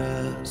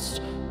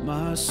rest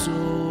my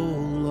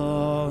soul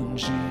on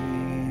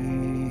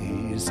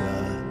Jesus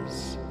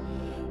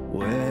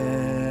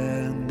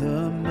when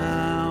the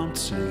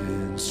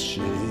mountains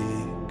shake.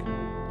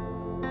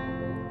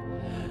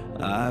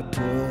 I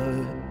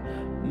put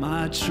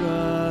my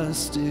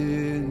trust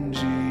in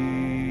Jesus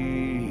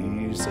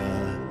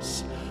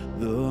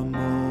the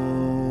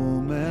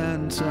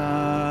moment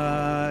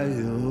I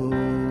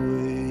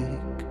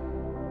awake.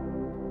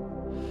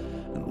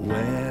 And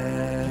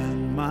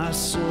when my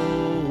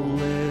soul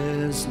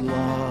is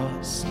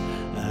lost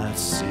at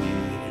sea,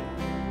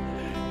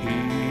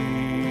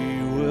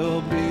 He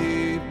will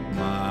be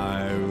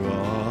my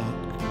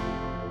rock,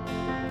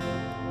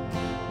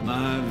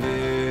 my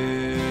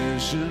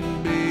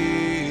vision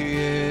be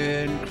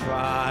in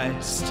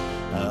Christ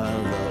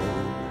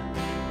alone.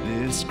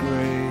 This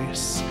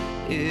grace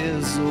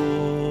is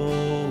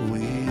all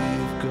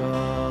we've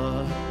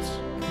got.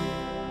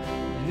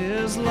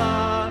 His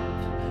love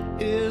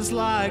is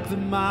like the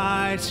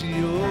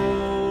mighty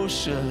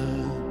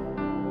ocean.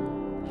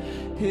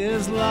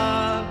 His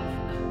love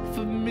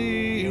for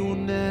me will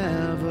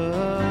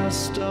never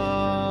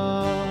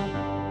stop.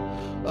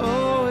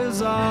 Oh,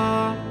 His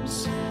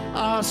arms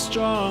are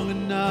strong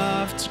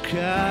enough to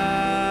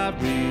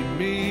carry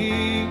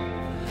me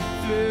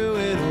through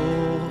it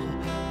all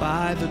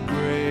by the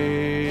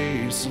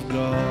grace of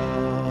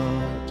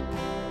God.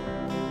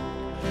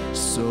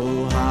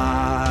 So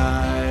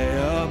high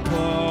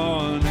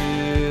upon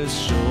His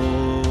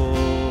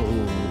shoulders,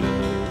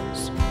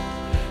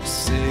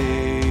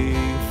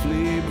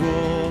 safely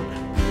brought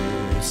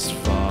this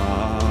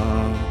far.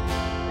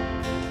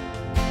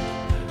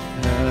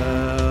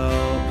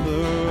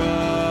 Helper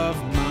of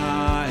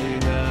my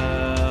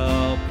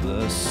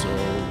helpless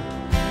soul,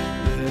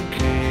 the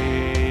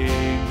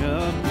King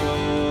of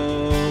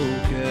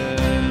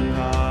broken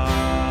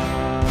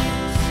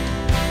hearts.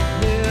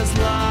 His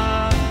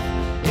love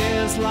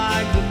is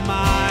like the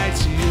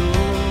mighty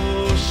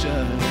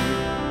ocean.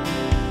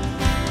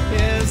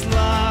 His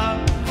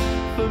love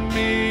for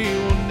me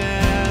will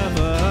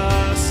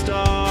never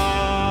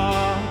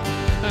stop.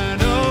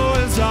 And oh,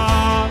 His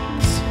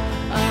arms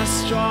are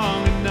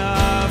strong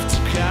enough to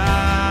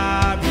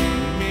carry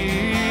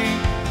me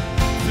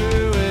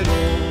through it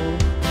all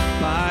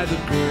by the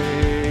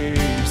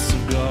grace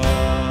of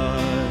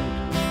God.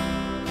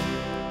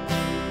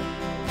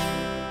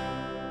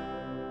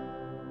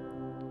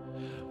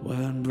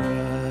 When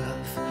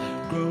breath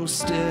grows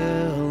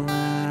still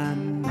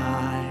and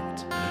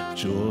night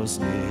draws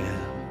near,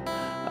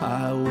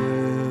 I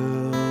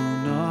will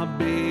not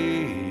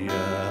be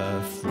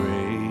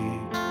afraid.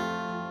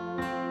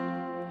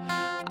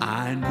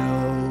 I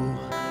know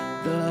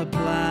the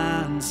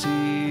plans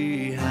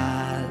He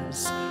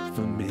has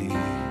for me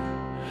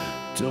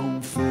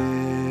don't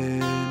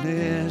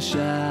finish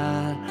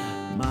at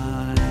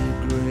my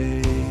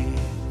grave.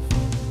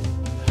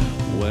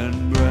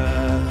 When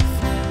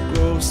breath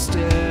grows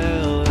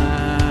still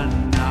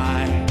and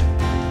night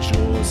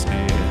draws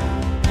near,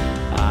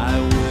 I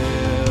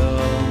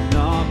will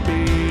not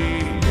be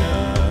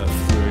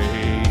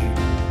afraid.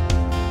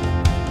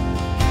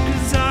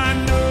 'Cause I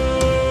know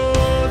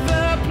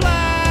the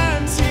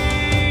plans He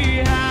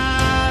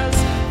has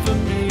for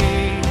me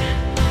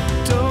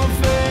don't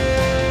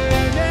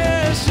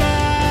finish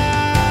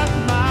at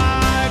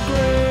my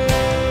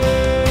grave.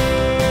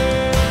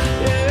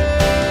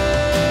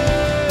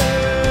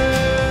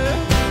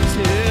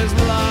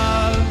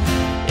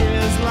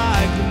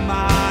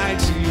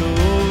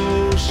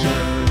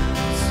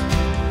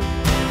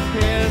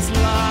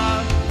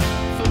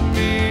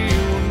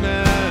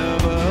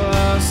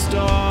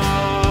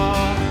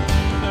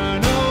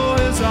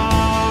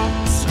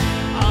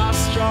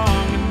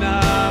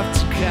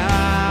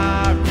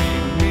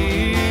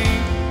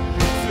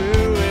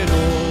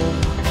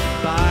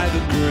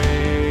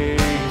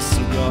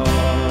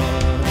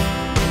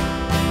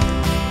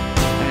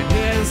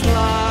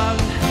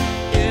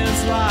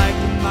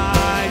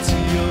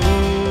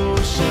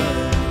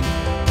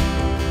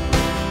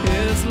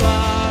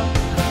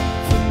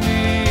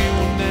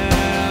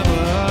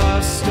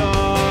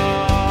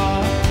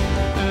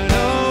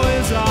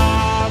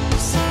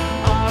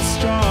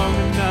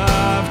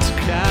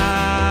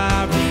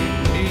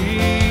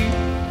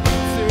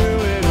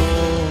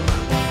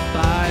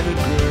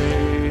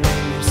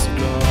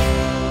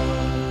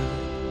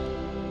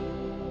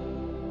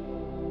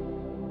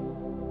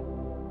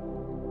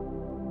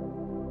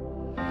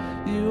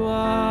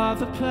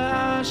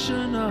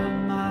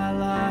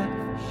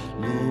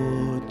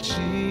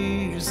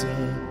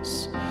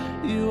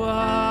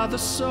 the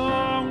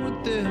song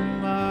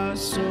within my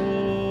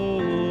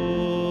soul,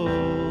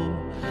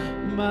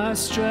 my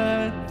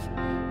strength,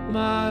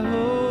 my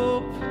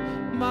hope,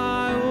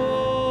 my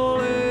all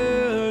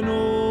in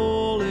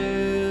all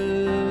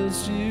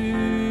is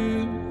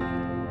you,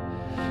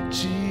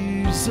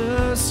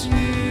 Jesus,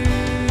 you.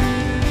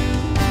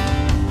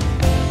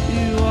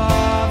 You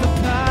are the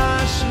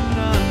passion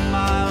of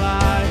my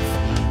life,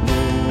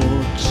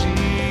 Lord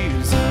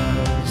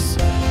Jesus.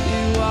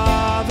 You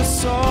are the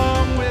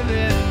song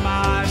within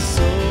my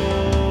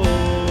soul,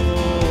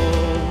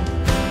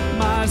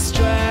 my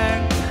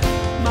strength,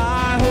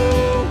 my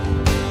hope,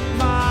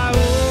 my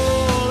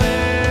all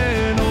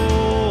in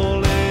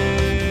all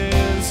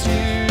is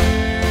you,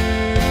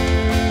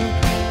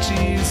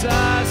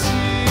 Jesus, you.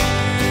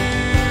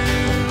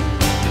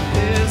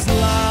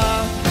 His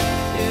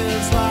love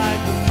is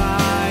like the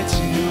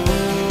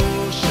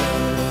mighty ocean. His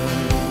love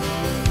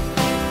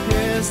for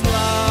me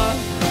will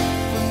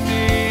never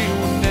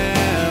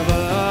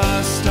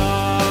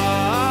stop.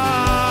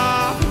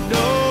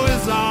 No,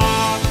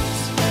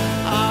 his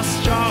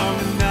arms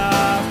are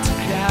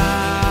strong enough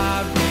to carry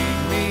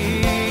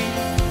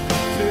me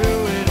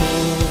through it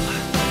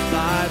all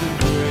by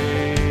the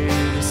grace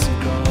of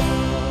God.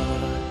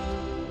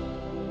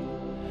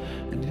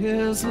 And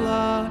his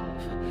love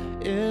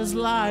is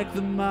like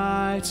the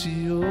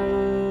mighty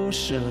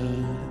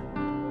ocean.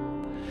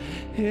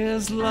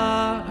 His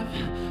love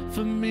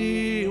for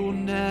me will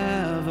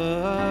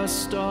never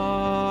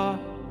stop.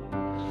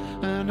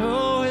 And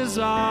oh, his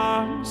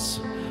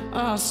arms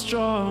are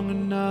strong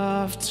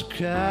enough to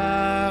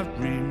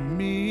carry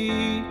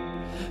me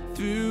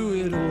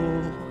through it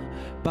all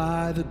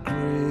by the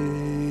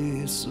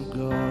grace of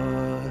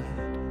God.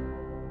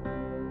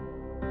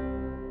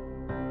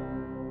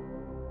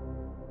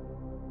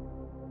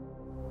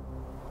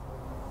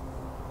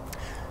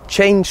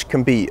 Change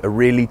can be a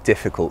really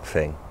difficult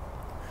thing,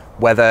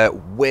 whether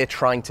we're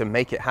trying to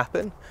make it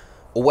happen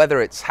or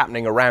whether it's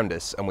happening around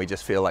us and we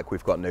just feel like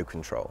we've got no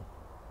control.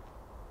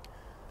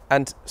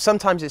 And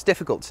sometimes it's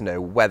difficult to know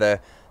whether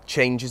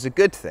change is a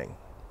good thing.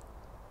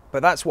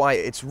 But that's why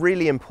it's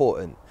really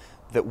important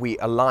that we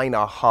align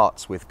our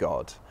hearts with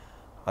God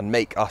and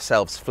make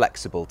ourselves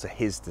flexible to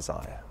His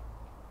desire.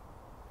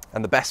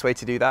 And the best way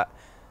to do that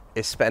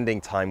is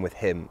spending time with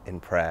Him in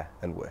prayer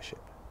and worship.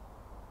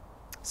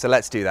 So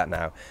let's do that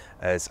now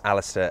as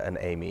Alistair and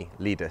Amy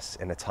lead us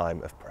in a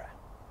time of prayer.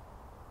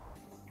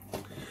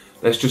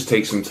 Let's just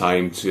take some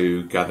time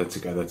to gather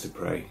together to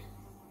pray.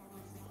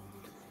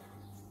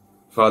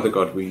 Father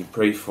God, we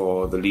pray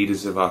for the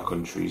leaders of our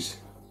countries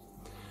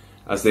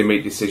as they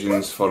make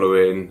decisions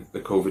following the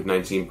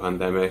COVID-19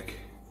 pandemic,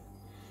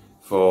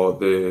 for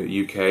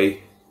the UK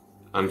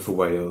and for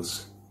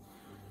Wales.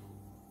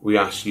 We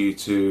ask you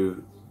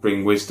to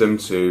bring wisdom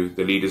to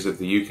the leaders of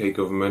the UK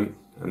government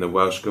and the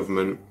Welsh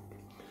government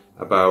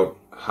about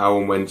how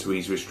and when to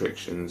ease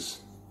restrictions.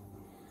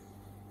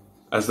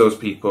 As those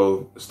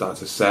people start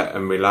to set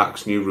and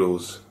relax new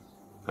rules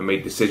and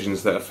make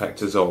decisions that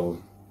affect us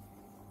all,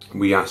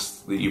 we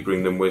ask that you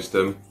bring them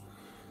wisdom,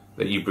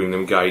 that you bring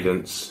them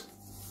guidance,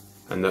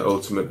 and that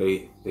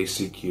ultimately they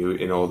seek you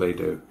in all they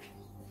do.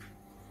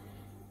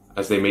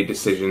 As they make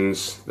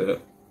decisions that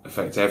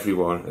affect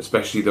everyone,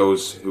 especially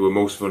those who are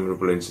most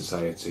vulnerable in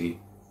society,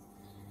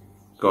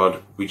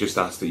 God, we just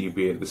ask that you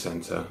be at the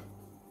centre.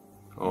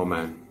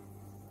 Amen.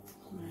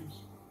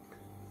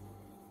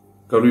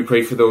 God, we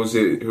pray for those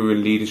who are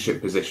in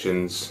leadership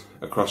positions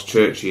across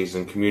churches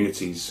and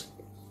communities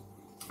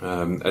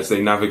as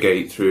they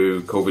navigate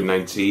through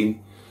COVID-19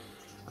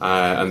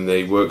 and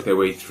they work their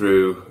way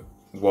through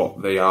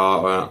what they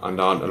are and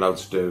aren't allowed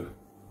to do.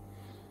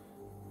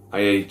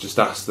 I just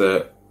ask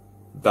that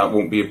that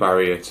won't be a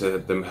barrier to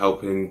them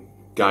helping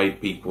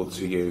guide people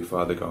to you,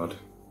 Father God.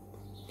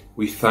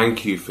 We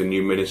thank you for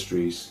new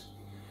ministries,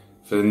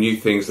 for the new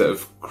things that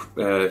have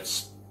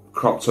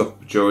cropped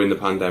up during the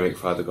pandemic,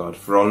 Father God,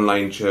 for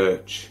online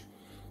church,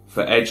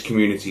 for edge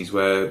communities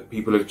where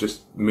people have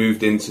just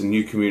moved into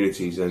new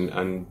communities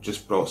and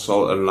just brought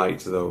salt and light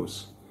to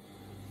those,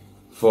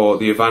 for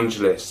the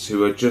evangelists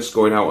who are just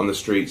going out on the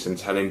streets and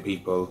telling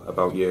people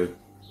about you.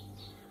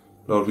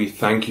 Lord, we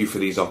thank you for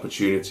these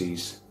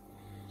opportunities,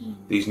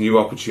 these new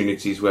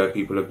opportunities where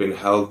people have been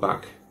held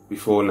back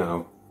before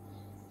now,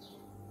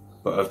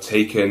 but have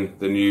taken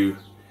the new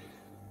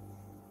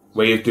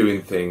way of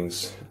doing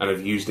things and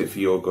have used it for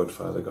your good,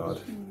 Father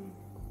God.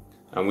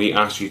 And we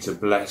ask you to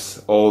bless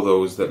all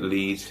those that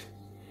lead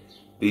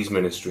these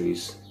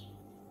ministries,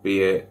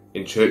 be it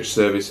in church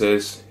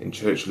services, in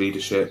church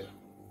leadership,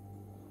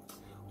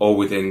 or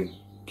within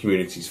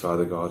communities,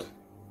 Father God,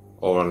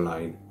 or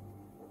online.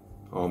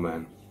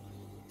 Amen.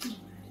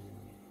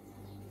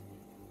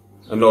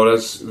 And Lord,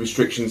 as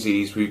restrictions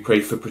ease, we pray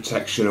for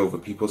protection over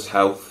people's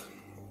health.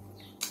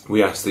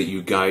 We ask that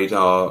you guide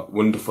our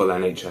wonderful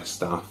NHS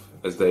staff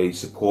as they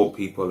support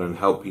people and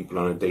help people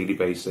on a daily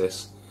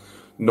basis,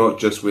 not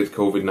just with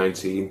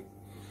COVID-19,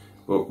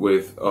 but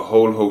with a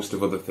whole host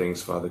of other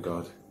things, Father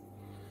God.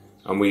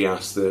 And we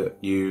ask that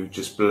you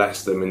just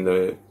bless them in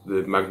the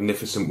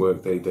magnificent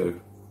work they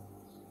do.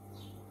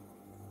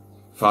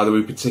 Father,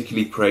 we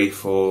particularly pray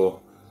for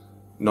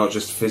not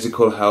just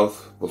physical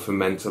health, but for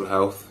mental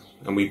health.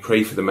 And we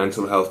pray for the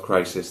mental health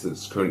crisis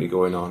that's currently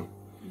going on.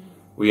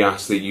 We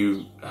ask that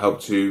you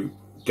help to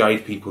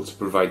guide people to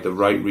provide the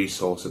right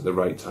resource at the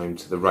right time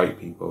to the right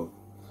people,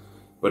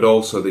 but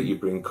also that you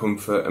bring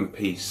comfort and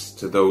peace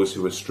to those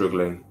who are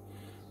struggling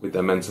with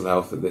their mental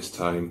health at this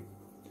time.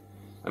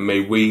 And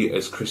may we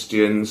as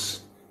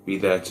Christians be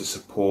there to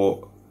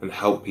support and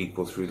help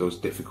people through those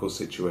difficult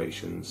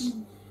situations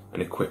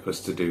and equip us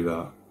to do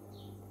that.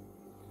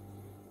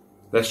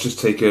 Let's just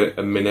take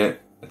a minute,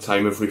 a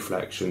time of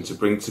reflection to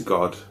bring to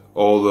God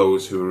all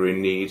those who are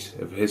in need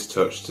of his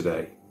touch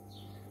today.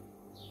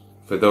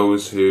 For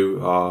those who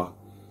are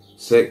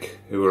sick,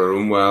 who are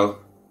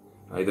unwell,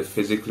 either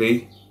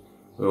physically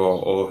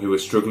or who are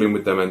struggling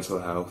with their mental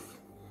health,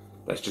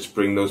 let's just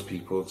bring those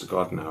people to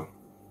God now.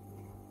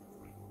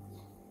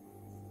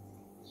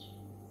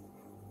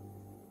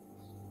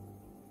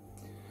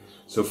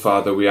 So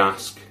Father, we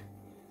ask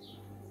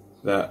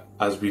that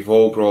as we've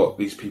all brought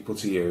these people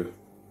to you,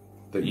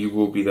 that you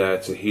will be there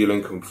to heal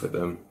and comfort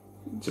them,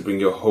 to bring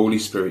your Holy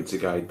Spirit to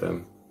guide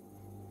them,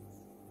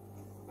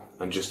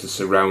 and just to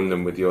surround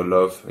them with your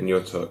love and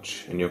your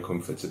touch and your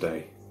comfort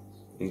today.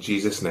 In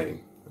Jesus' name,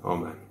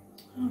 amen.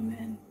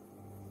 Amen.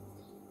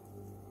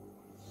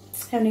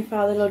 Heavenly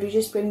Father, Lord, we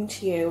just bring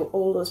to you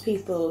all those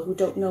people who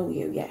don't know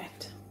you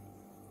yet.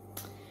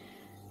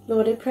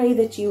 Lord, I pray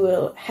that you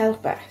will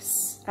help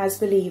us as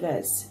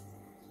believers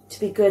to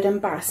be good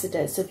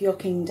ambassadors of your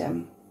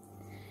kingdom,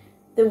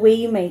 that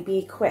we may be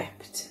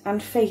equipped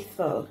and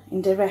faithful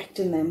in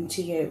directing them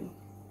to you.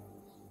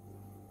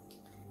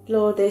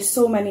 Lord, there's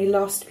so many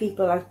lost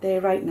people out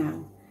there right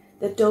now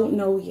that don't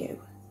know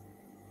you.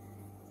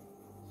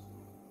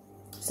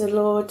 So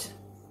Lord,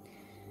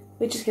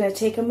 we're just going to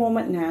take a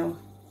moment now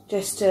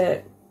just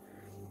to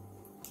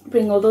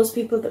bring all those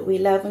people that we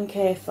love and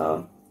care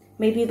for,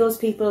 maybe those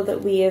people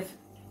that we have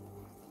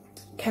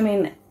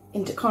come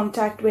into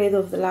contact with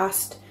over the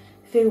last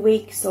few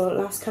weeks or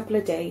last couple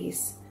of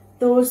days,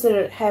 those that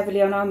are heavily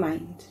on our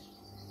mind.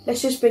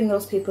 Let's just bring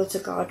those people to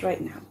God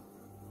right now.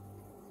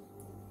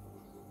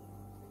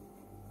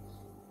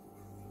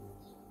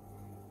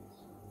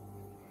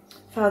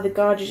 Father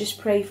God, I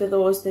just pray for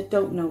those that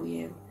don't know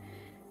you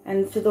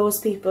and for those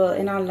people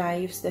in our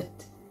lives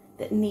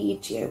that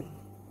need you.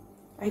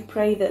 I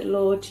pray that,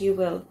 Lord, you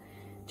will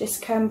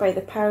just come by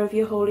the power of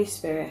your Holy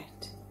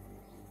Spirit,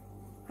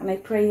 and I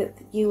pray that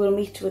you will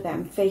meet with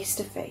them face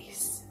to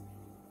face,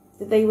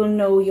 that they will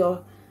know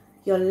your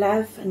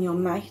love and your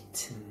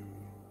might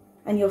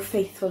and your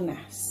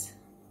faithfulness,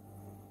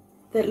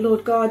 that,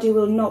 Lord God, you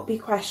will not be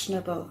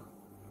questionable,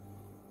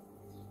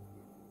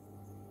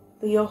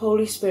 that your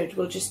Holy Spirit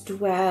will just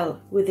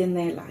dwell within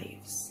their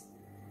lives,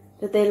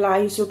 that their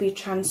lives will be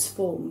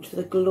transformed for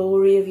the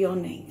glory of your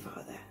name,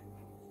 Father.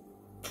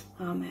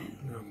 Amen.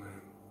 Amen.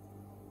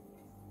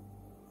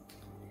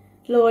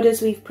 Lord,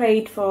 as we've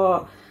prayed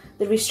for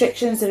the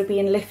restrictions that are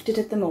being lifted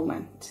at the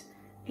moment,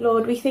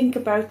 Lord, we think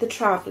about the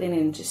travelling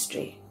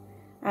industry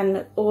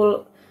and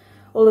all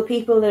the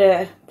people that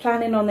are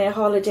planning on their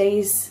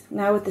holidays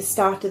now at the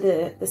start of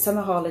the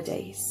summer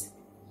holidays.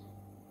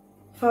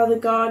 Father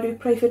God, we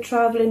pray for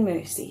travelling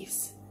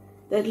mercies,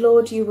 that,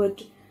 Lord, you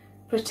would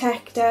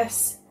protect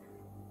us,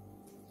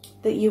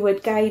 that you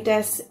would guide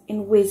us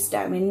in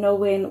wisdom, in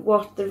knowing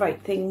what the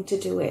right thing to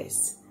do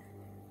is.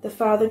 The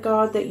Father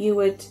God, that you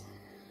would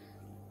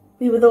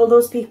be with all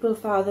those people,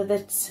 Father,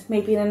 that's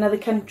maybe in another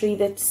country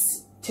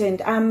that's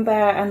turned amber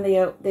and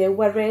they're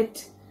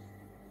worried.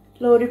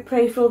 Lord, we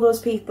pray for all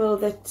those people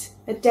that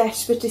are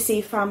desperate to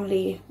see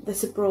family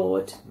that's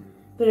abroad,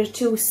 but are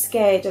too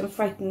scared and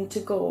frightened to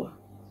go.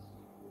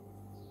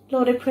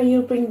 Lord, I pray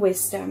you'll bring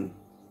wisdom.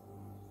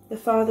 The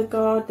Father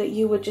God, that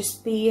you would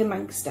just be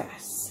amongst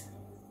us.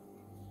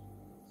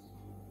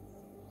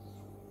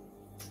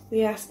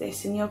 We ask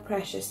this in your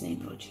precious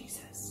name, Lord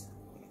Jesus.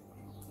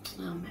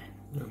 Amen.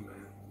 Amen.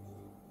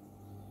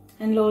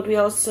 And Lord, we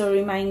also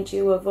remind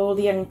you of all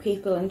the young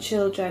people and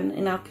children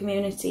in our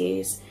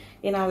communities,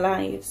 in our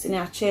lives, in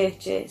our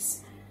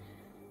churches.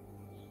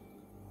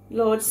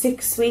 Lord,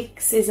 6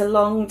 weeks is a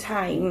long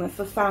time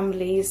for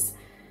families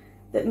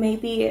that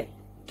maybe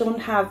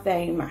don't have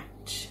very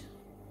much.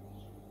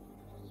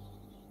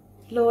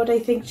 Lord, I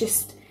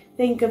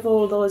think of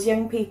all those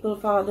young people,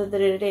 Father,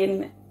 that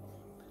are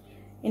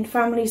in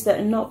families that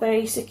are not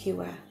very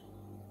secure.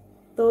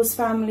 Those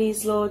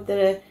families, Lord, that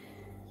are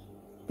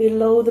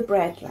below the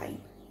breadline,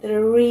 that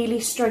are really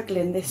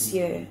struggling this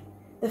year.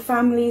 The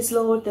families,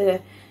 Lord, that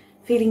are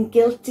feeling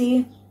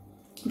guilty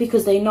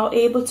because they're not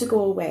able to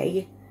go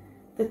away,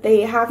 that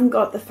they haven't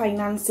got the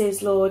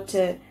finances, Lord,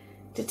 to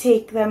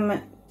take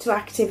them to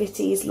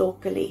activities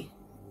locally.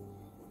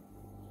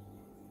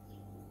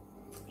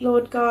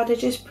 Lord God, I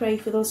just pray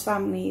for those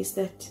families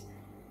that,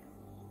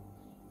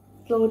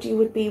 Lord, you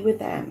would be with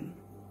them,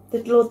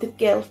 that, Lord, the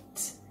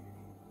guilt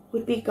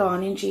would be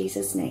gone in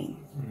Jesus' name.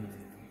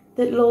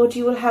 That, Lord,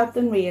 you will help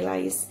them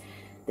realise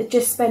that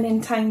just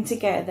spending time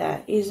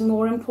together is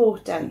more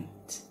important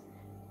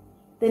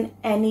than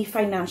any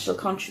financial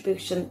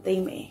contribution that they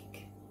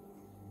make.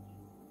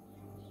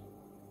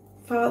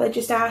 Father,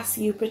 just ask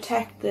you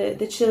protect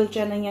the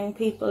children and young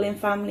people in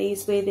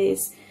families where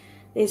there's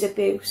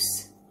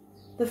abuse.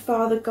 The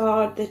Father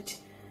God, that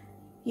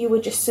you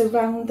would just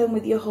surround them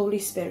with your Holy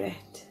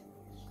Spirit,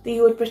 that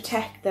you would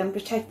protect them,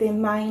 protect their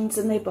minds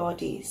and their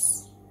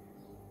bodies,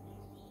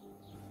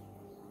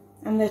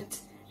 and that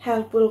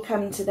help will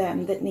come to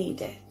them that need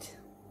it.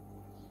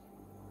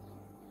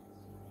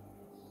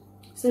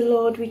 So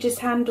Lord, we just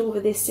hand over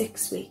this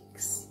 6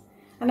 weeks.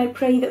 And I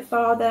pray that,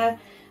 Father,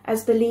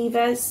 as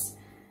believers,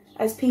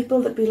 as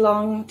people that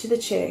belong to the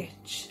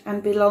church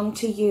and belong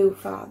to you,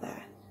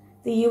 Father,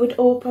 that you would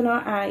open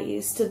our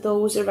eyes to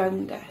those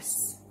around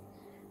us,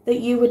 that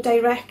you would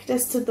direct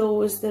us to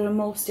those that are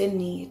most in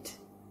need,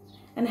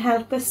 and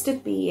help us to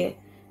be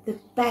the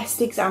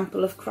best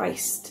example of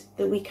Christ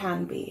that we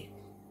can be.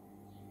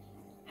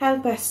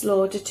 Help us,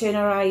 Lord, to turn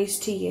our eyes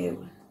to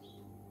you.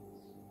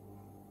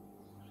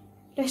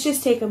 Let's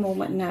just take a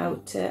moment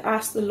now to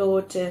ask the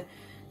Lord to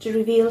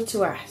reveal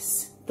to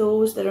us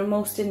those that are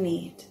most in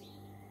need,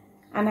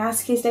 and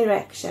ask his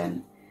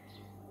direction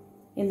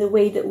in the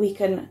way that we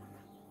can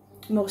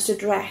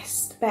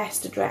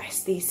best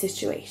address these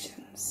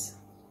situations.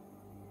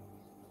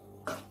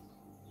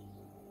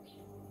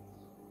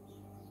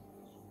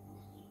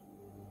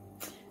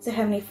 So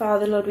Heavenly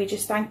Father, Lord, we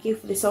just thank you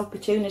for this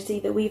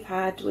opportunity that we've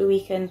had where we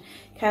can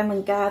come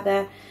and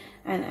gather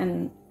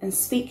and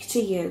speak to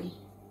you.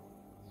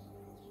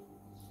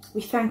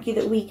 We thank you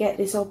that we get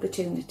this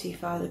opportunity,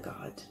 Father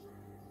God.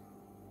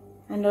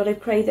 And Lord, I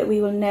pray that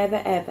we will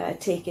never ever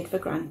take it for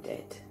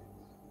granted.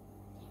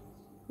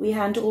 We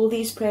hand all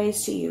these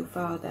prayers to you,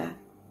 Father.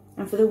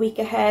 And for the week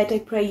ahead, I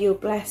pray you'll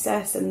bless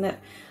us and that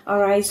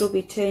our eyes will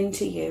be turned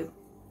to you.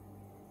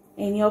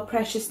 In your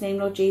precious name,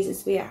 Lord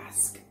Jesus, we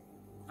ask.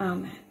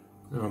 Amen.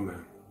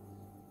 Amen.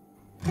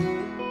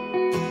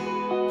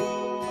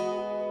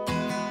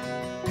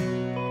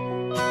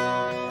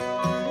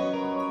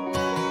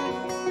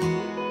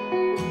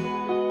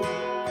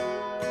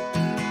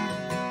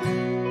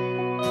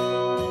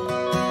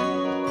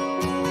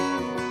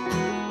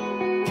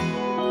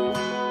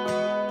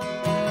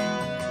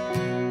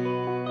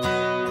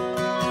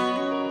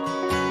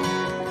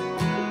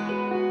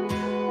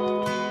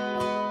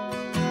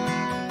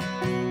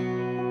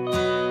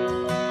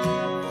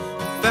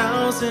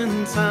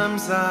 1,000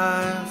 times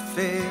I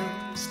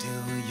failed, still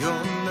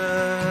your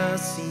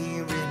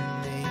mercy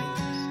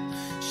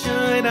remains.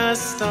 Should I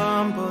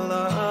stumble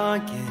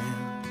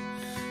again,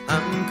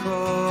 I'm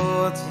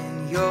caught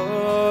in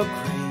your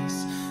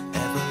grace.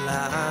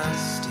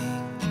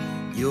 Everlasting,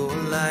 your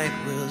light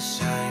will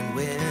shine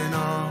when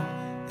all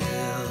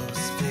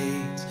else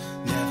fades.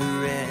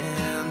 Never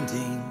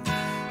ending,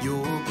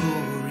 your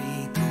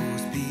glory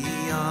goes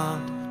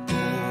beyond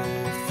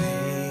all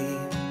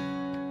fame.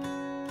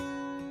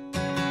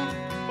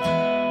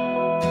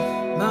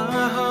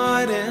 My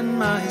heart and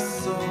my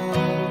soul,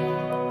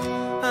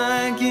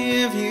 I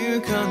give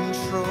you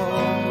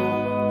control.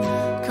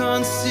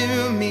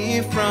 Consume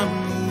me from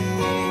the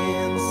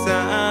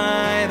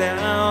inside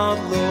out,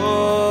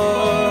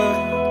 Lord.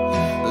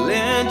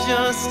 Let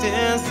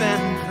justice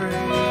and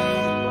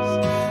praise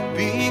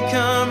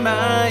become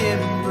my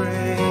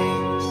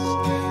embrace,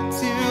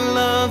 to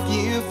love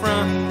you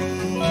from the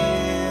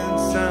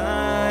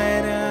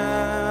inside out.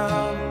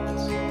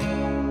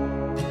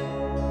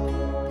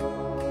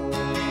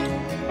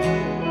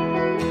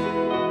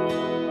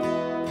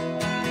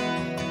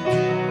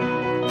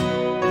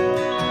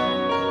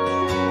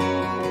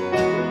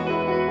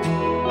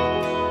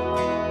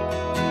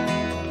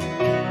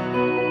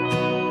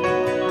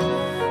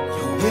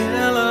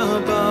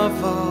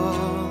 Above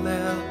all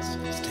else,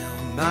 still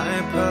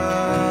my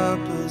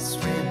purpose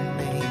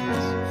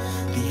remains.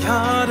 The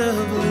art of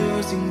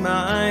losing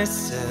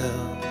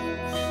myself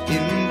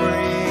in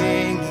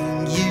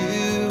bringing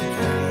you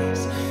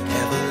praise.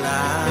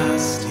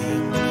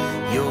 Everlasting,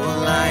 your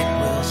light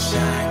will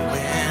shine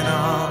when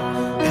all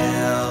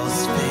else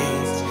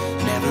fades.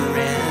 Never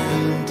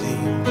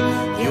ending,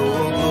 your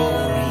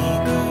glory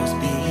goes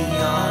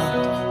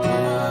beyond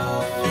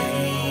all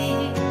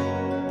fame.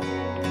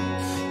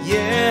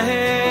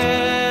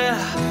 Yeah,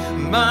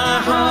 my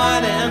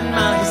heart and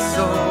my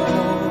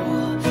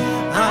soul,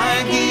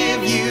 I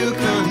give you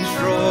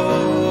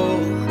control.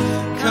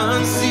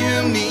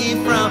 Consume me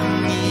from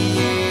the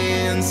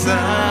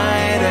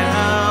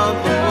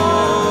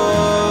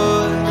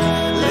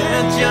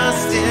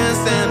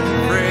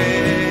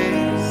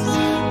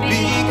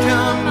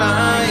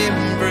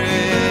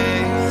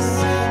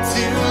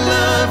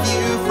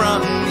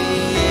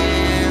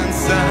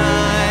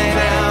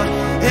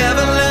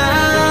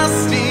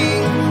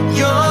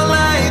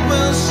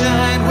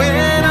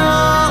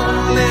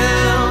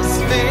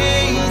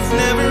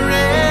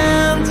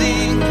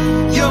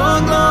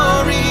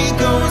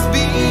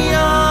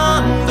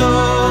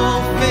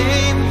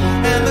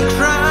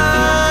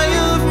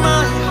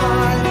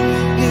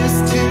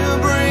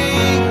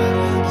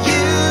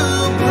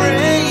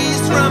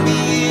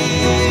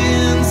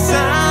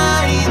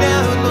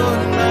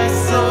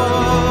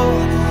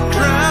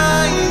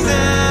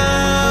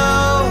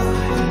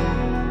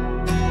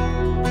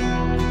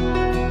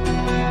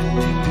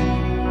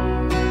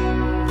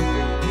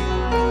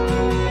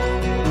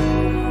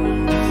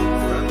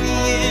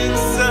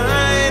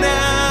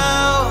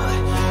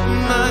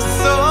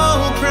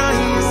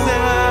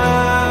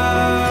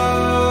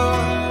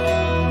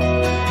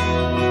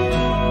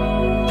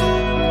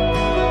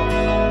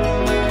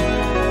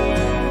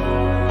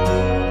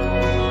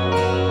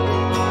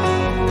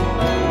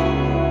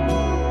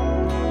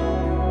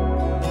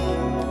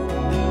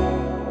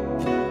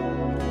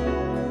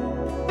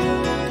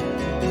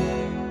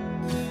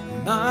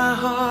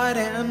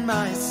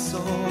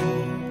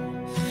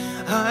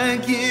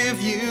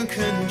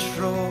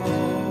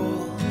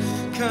control.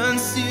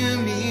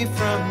 Consume me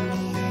from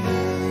the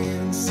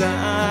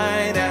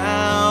inside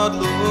out,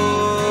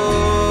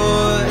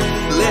 Lord.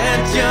 Let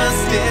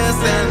justice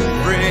and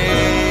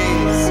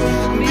praise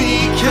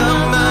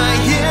become my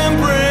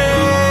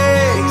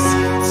embrace,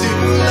 to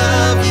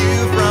love you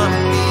from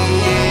the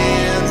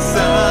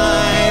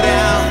inside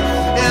out.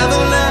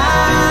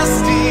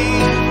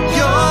 Everlasting,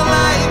 your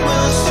light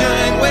will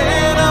shine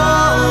when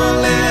all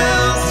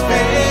else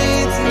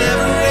fades.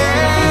 Never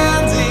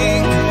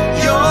ending,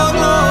 your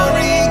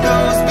glory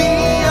goes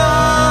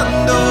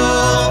beyond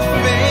all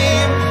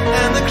fame.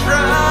 And the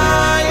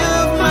cry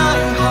of my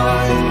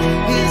heart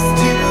is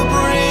to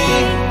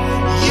bring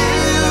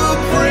you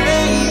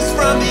praise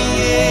from the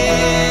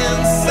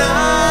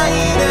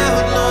inside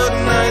out. Lord,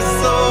 my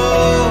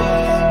soul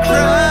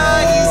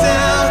cries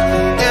out.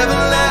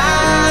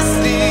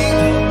 Everlasting,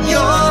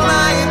 your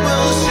light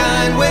will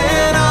shine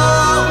when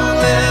all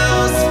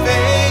else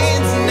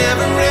fades.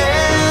 Never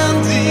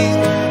ending,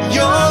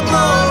 your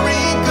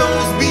glory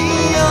goes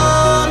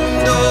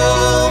beyond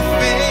all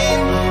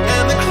fame.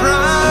 And the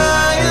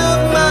cry of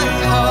my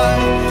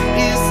heart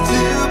is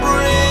to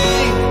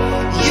bring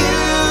you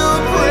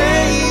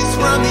praise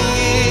from the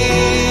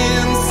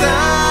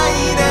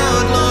inside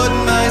out. Lord,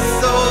 my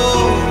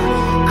soul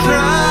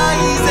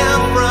cries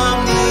out from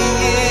the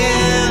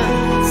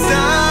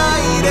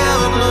inside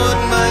out. Lord,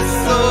 my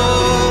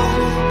soul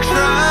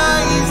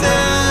cries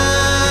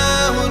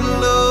out,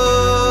 Lord.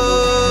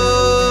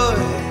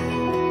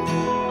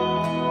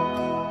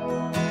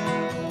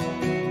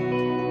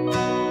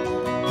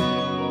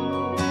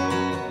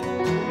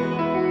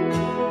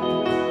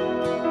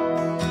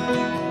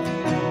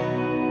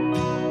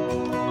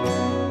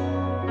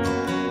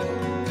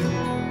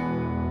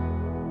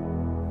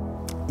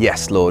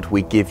 Yes, Lord,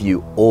 we give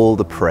you all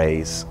the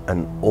praise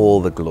and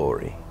all the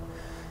glory,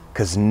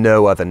 because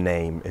no other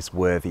name is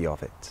worthy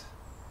of it.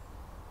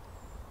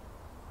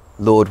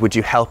 Lord, would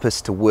you help us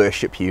to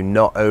worship you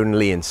not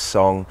only in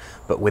song,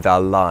 but with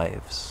our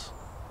lives,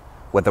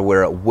 whether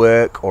we're at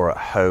work or at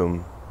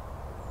home,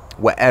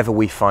 wherever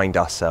we find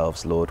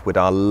ourselves, Lord, would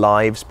our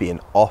lives be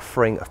an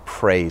offering of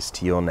praise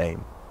to your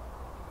name,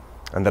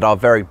 and that our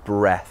very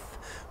breath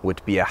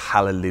would be a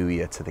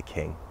hallelujah to the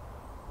King.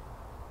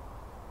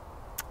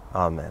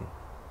 Amen.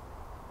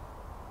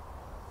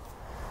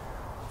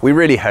 We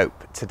really hope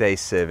today's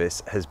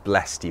service has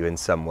blessed you in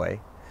some way.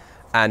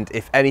 And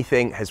if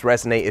anything has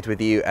resonated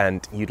with you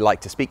and you'd like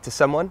to speak to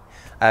someone,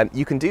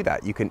 you can do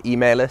that. You can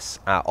email us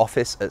at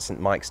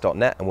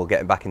office@stmikes.net and we'll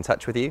get back in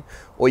touch with you.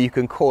 Or you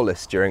can call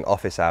us during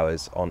office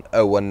hours on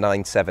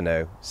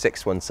 01970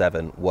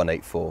 617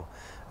 184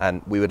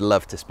 and we would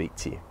love to speak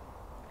to you.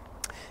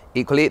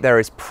 Equally, there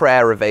is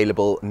prayer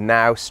available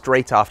now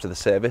straight after the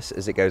service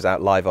as it goes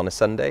out live on a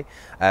Sunday.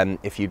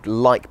 If you'd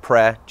like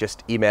prayer,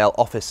 just email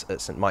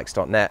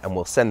office@stmikes.net and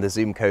we'll send the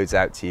Zoom codes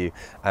out to you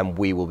and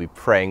we will be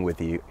praying with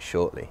you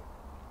shortly.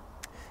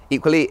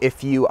 Equally,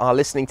 if you are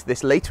listening to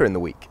this later in the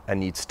week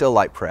and you'd still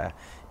like prayer,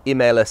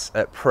 email us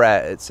at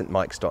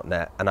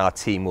prayer@stmikes.net and our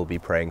team will be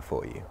praying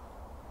for you.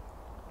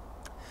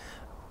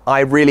 I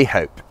really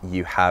hope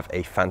you have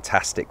a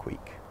fantastic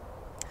week.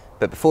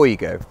 But before you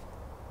go,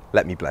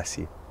 let me bless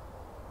you.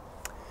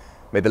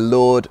 May the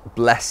Lord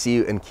bless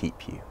you and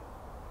keep you.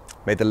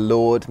 May the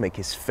Lord make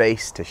his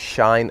face to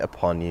shine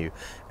upon you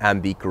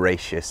and be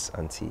gracious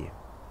unto you.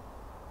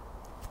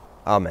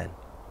 Amen.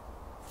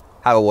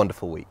 Have a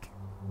wonderful week.